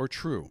false or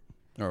true.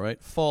 All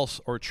right,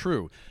 false or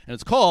true, and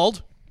it's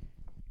called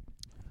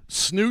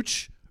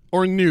Snooch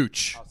or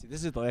Nooch. See,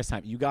 this is the last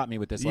time. You got me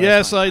with this last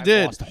Yes, time. I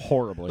did. Lost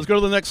horribly. Let's go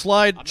to the next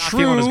slide. I'm not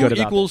feeling as True good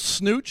about equals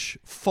snooch.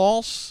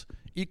 False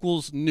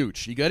equals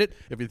nooch. You get it?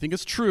 If you think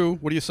it's true,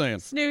 what are you saying?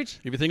 Snooch.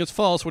 If you think it's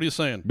false, what are you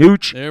saying?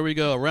 Nooch. There we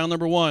go. Round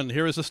number 1.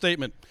 Here is the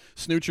statement.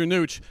 Snooch or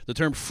nooch. The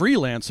term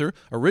freelancer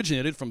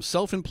originated from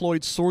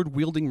self-employed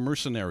sword-wielding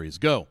mercenaries.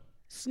 Go.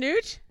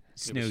 Snooch.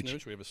 We have a Snooch.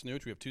 snooch. We have a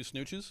snooch. We have 2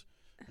 snooches.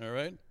 All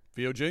right.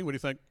 VOJ, what do you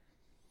think?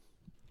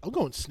 I'm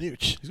going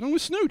Snooch. He's going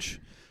with snooch.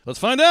 Let's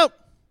find out.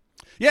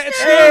 Yeah, it's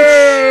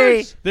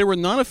snooch. They were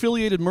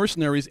non-affiliated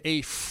mercenaries,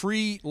 a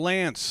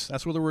freelance.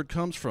 That's where the word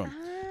comes from.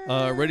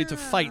 Ready to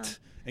fight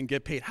and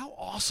get paid. How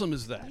awesome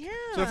is that? Yeah.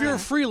 So if you're a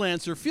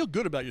freelancer, feel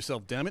good about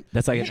yourself, damn it.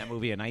 That's like in that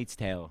movie A Knight's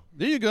Tale.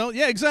 There you go.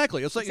 Yeah,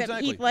 exactly. It's like Except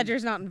exactly. Heath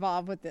Ledger's not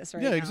involved with this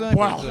right Yeah, now. exactly.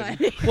 Wow.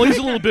 exactly. Well, he's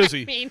a little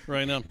busy mean.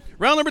 right now.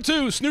 Round number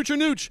 2, snooch or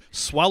nooch.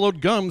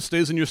 Swallowed gum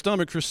stays in your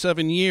stomach for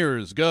 7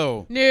 years.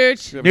 Go.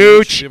 Nooch. We have a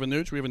Nooch. We have a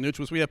nooch. We have a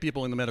nooch. We have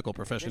people in the medical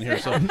profession here,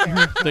 so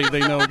they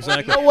know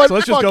exactly. You know what? So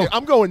let's just Fuck go. it.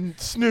 I'm going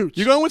Snooch.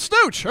 You're going with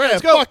snooch. All right, Yeah,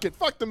 let's go. fuck it.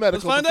 Fuck the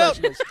medical Let's find out.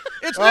 professionals.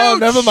 It's Oh, nooch.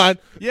 never mind.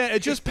 Yeah,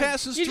 it just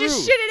passes You through.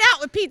 just shit it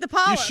out with Pete the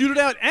Polyp. You shoot it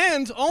out,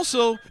 and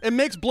also it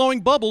makes blowing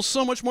bubbles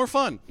so much more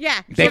fun.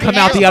 Yeah. They Shit come it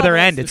out the other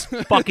bubbles. end.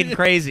 It's fucking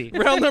crazy.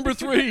 Round number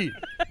 3,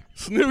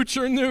 snooch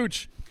or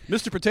nooch.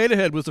 Mr. Potato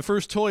Head was the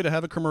first toy to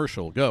have a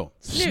commercial. Go.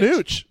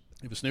 Snooch.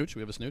 We have a snooch.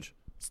 We have a snooch.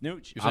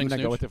 Snooch. You're I'm saying going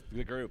to go snooch? with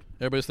the group.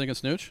 Everybody's thinking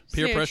snooch.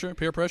 Peer Snooch. pressure.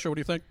 Peer pressure. What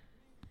do you think?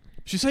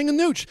 She's saying a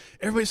nooch.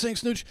 Everybody's saying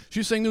snooch.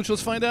 She's saying nooch.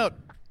 Let's find out.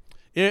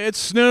 Yeah, it's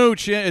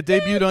Snooch. Yeah, it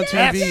debuted on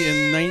TV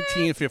in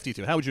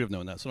 1952. How would you have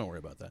known that? So don't worry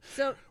about that.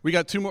 So We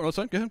got 2 more. What's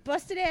that? Go ahead.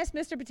 busted ass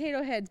Mr.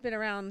 Potato Head's been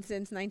around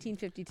since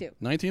 1952.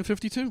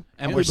 1952.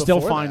 And Yeah, we're still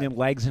before finding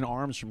legs and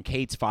arms from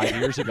Kate's 5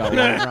 years ago running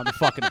around the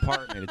fucking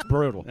apartment. It's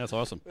brutal. That's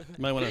awesome. You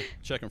might want to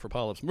check him for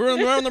polyps. We're on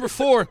round number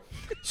 4.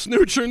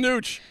 Snooch or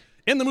nooch.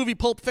 In the movie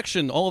Pulp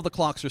Fiction, all of the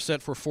clocks are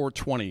set for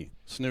 4:20.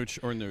 Snooch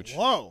or nooch.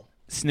 Whoa.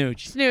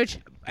 Snooch. Snooch.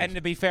 And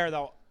to be fair,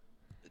 though,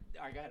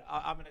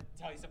 I'm going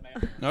to tell you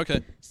something.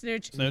 Okay.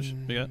 Snooch. Snooch.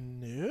 You got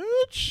it?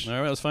 Nooch.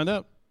 All right, let's find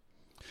out.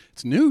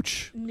 It's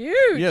nooch.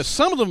 Nooch. Yes,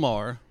 some of them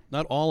are.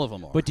 Not all of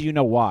them are. But do you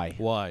know why?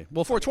 Why?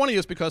 Well, 420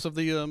 is because of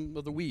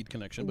the weed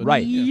connection. But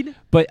Right. Yeah.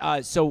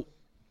 But so,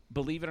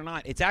 believe it or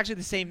not, it's actually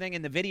the same thing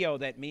in the video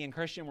that me and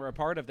Christian were a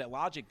part of that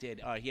Logic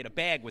did. He had a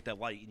bag with the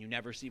light, and you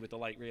never see what the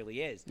light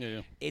really is.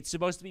 Yeah. It's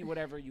supposed to be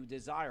whatever you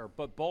desire.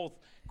 But both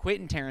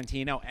Quentin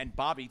Tarantino and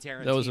Bobby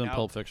Tarantino, That was in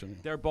Pulp Fiction.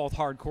 They're both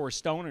hardcore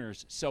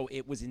stoners, so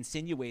it was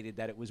insinuated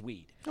that it was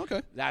weed.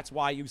 Okay. That's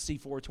why you see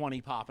 420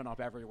 popping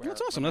up everywhere.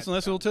 That's awesome. That's a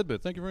nice little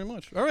tidbit. Thank you very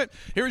much. All right.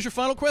 Here is your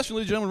final question,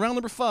 ladies and gentlemen. Round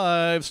number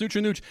 5. Snooch or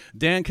nooch.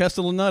 Dan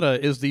Castellaneta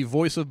is the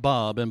voice of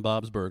Bob in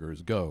Bob's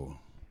Burgers. Go.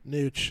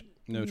 Nooch.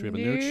 Nooch. We have a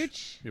nooch.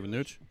 Nooch. We have a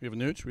nooch. We have a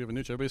nooch. We have a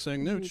nooch. Everybody's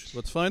saying nooch.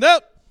 Let's find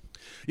out.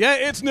 Yeah,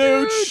 it's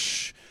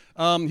nooch.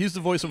 He's the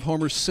voice of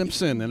Homer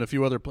Simpson and a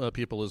few other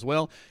people as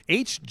well.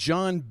 H.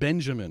 John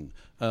Benjamin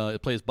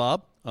plays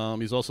Bob.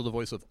 He's also the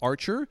voice of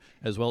Archer,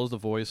 as well as the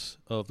voice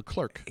of the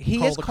clerk.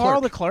 He is Carl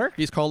the Clerk?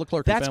 He's Carl the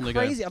Clerk in That's Family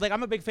crazy. Guy. Like,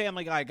 I'm a big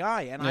Family Guy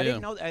guy, and I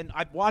didn't know. And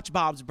I watched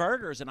Bob's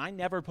Burgers, and I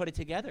never put it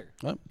together.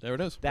 Oh, there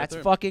it is. That's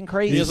right there. fucking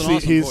crazy. He is an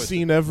awesome He's voice.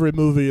 seen every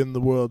movie in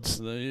the world.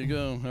 There you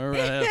go. All right,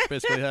 I have,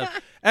 basically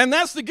have. And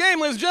that's the game,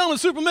 ladies and gentlemen.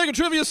 Super Mega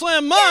Trivia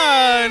Slam.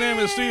 My name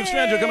is Steve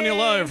Strangio, coming to you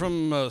live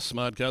from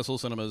Smod Castle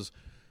Cinemas.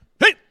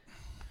 Hey!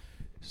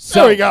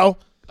 There we go.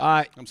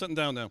 I'm sitting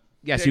down now.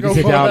 Yes, Yeah, you go can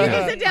sit for down it.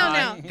 now. Sit down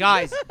now.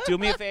 Guys, do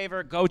me a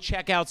favor. Go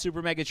check out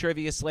Super Mega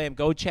Trivia Slam.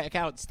 Go check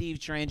out Steve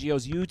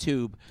Strangio's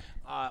YouTube.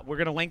 We're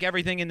going to link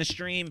everything in the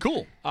stream.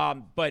 Cool.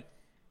 But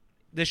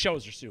the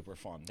shows are super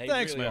fun. They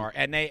Thanks, really man. are.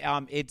 And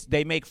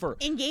they make for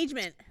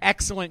Engagement.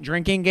 excellent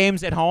drinking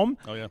games at home.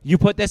 Oh, yeah. You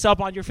put this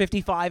up on your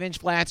 55-inch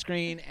flat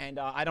screen, and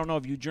I don't know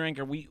if you drink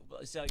or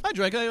so, I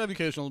drink. I have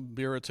occasional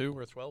beer or 2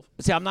 or 12.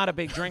 see, I'm not a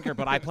big drinker,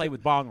 but I play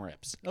with bong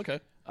rips. Okay.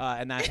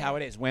 And that's how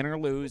it is. Win or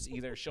lose,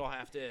 either she'll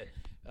have to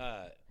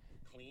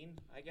clean,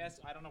 I guess.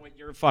 I don't know what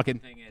your fucking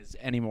thing is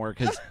anymore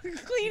because she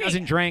Cleaning.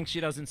 doesn't drink, she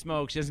doesn't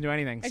smoke, she doesn't do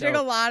anything. I so. drink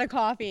a lot of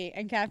coffee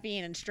and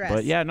caffeine and stress.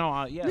 But yeah,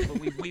 no,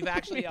 but we've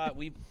actually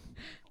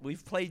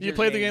we've played. You your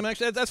played the game,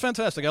 actually? That's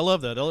fantastic. I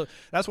love that.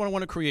 That's what I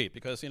want to create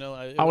because, I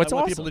it's want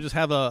awesome. people to just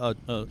have a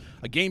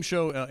game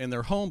show in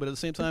their home, but at the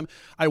same time,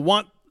 I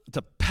want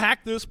to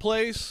pack this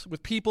place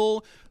with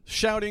people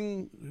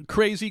shouting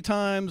crazy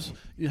times,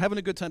 having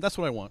a good time. That's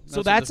what I want.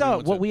 So that's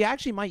what we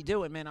actually might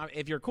do. And man,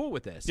 if you're cool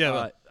with this,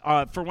 Yeah.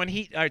 for when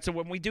so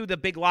when we do the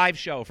big live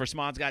show for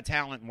Smods Got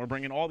Talent, and we're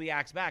bringing all the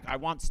acts back, I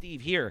want Steve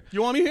here.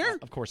 You want me here?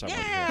 Of course I want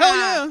you here. Hell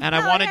yeah. And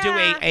I want to do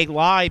a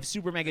live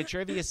Super Mega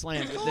Trivia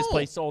Slam with this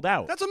place sold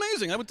out. That's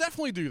amazing. I would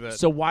definitely do that.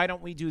 So why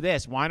don't we do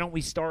this? Why don't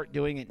we start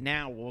doing it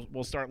now?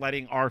 We'll start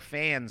letting our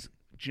fans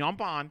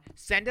jump on,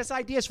 send us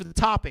ideas for the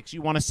topics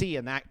you want to see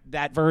in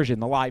that version,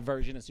 the live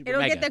version of Super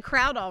It'll Mega. get the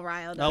crowd all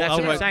riled up. That's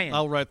what I'm saying.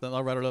 I'll write that.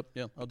 I'll write it up.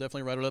 Yeah, I'll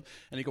definitely write it up.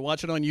 And you can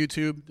watch it on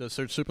YouTube.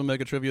 Search Super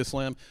Mega Trivia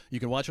Slam. You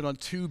can watch it on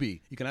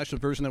Tubi. You can actually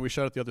the version that we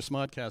shot at the other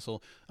Smod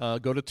Castle.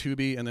 Go to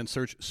Tubi and then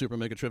search Super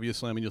Mega Trivia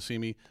Slam, and you'll see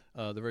me.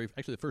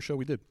 The first show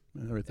we did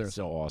right there.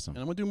 So awesome.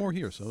 And I'm gonna do more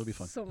here, so it'll be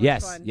fun. So much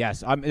Yes, fun.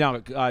 yes.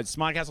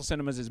 Smod Castle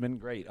Cinemas has been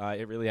great.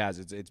 It really has.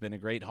 It's been a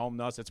great home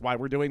to us. That's why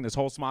we're doing this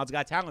whole Smods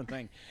Got Talent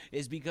thing,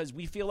 is because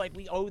we feel like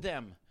we owe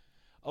them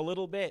a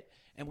little bit,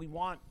 and we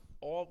want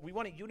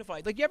it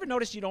unified. Like, you ever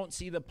notice you don't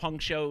see the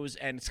punk shows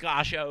and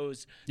ska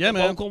shows, Yeah, the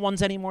man. local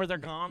ones anymore? They're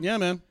gone. Yeah,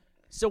 man.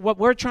 So what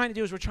we're trying to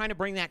do is we're trying to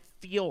bring that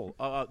feel,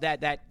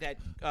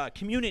 that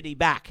community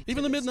back.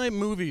 Even the midnight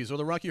movies or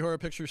the Rocky Horror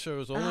Picture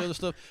Shows, all the other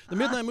stuff. The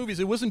midnight movies.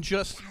 It wasn't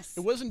just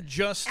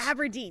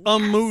Aberdeen. a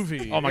yes.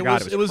 movie. Oh my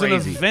God, it was an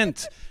crazy.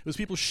 event. It was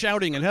people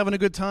shouting and having a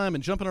good time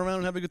and jumping around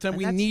and having a good time.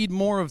 We need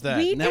more of that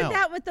We now. did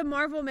that with the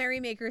Marvel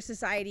Merrymaker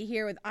Society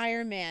here with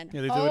Iron Man.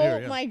 Yeah, they do oh it here,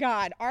 yeah. my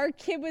God, our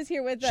kid was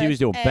here with us. She was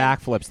doing and-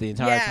 backflips the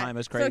entire yeah. time. It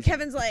was crazy. So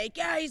Kevin's like,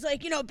 he's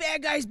like,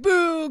 bad guys,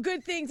 boo,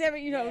 good things,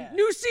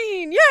 new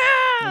scene, And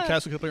yeah.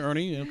 Castle Clipper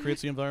Ernie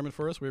creates the environment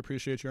for us. We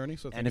appreciate you, Ernie.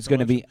 So thank and you it's so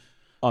going to much. be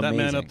amazing.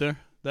 That man up there,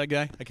 that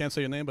guy. I can't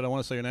say your name, but I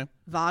want to say your name.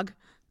 Vogue.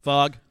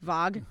 Vogue.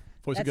 Vogue.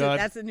 Voice of That's God.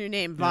 That's a new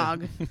name,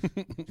 Vogue.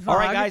 All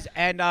right, guys,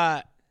 and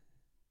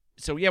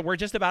yeah, we're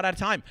just about out of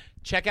time.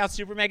 Check out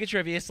Super Mega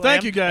Trivia Slam.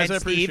 Thank you, guys. and I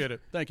appreciate Steve.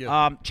 it. Thank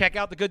you. Check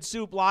out the Good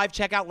Soup Live.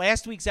 Check out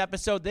last week's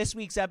episode, this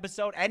week's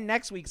episode, and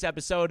next week's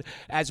episode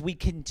as we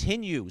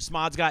continue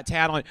Smods Got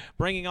Talent,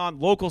 bringing on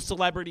local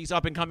celebrities,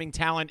 up-and-coming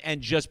talent,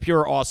 and just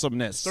pure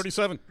awesomeness.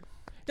 37.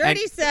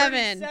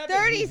 37.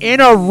 37. In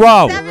a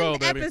row.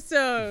 Seventh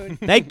episode.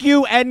 Thank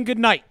you, and good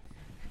night.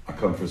 I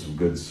come for some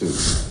good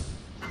soup.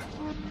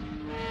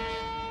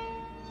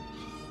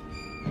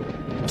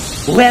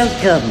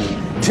 Welcome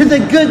to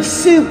the Good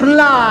Soup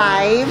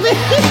Live.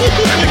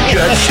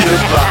 Good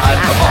Soup Live.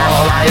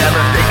 All I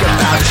ever think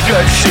about is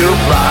Good Soup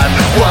Live.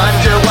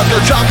 Wonder what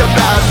they'll talk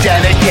about.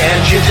 Then again,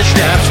 ginger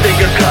snaps,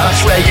 finger cuffs,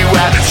 where you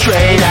at?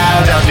 Straight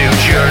out of New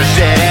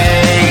Jersey.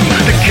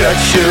 The Good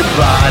Soup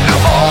Live.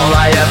 All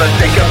I ever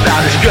think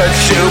about is Good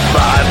Soup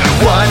Live.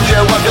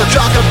 Wonder what they'll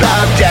talk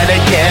about. Then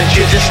again,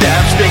 ginger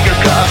snaps, finger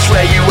cuffs,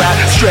 where you at?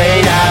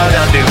 Straight out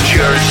of New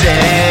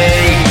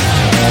Jersey.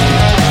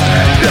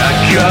 The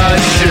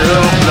Good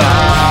Soup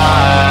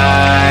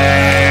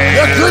Live.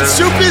 The Good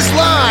Soup is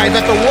live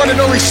at the one and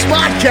only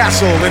Smod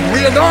Castle in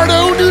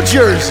Leonardo, New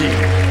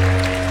Jersey.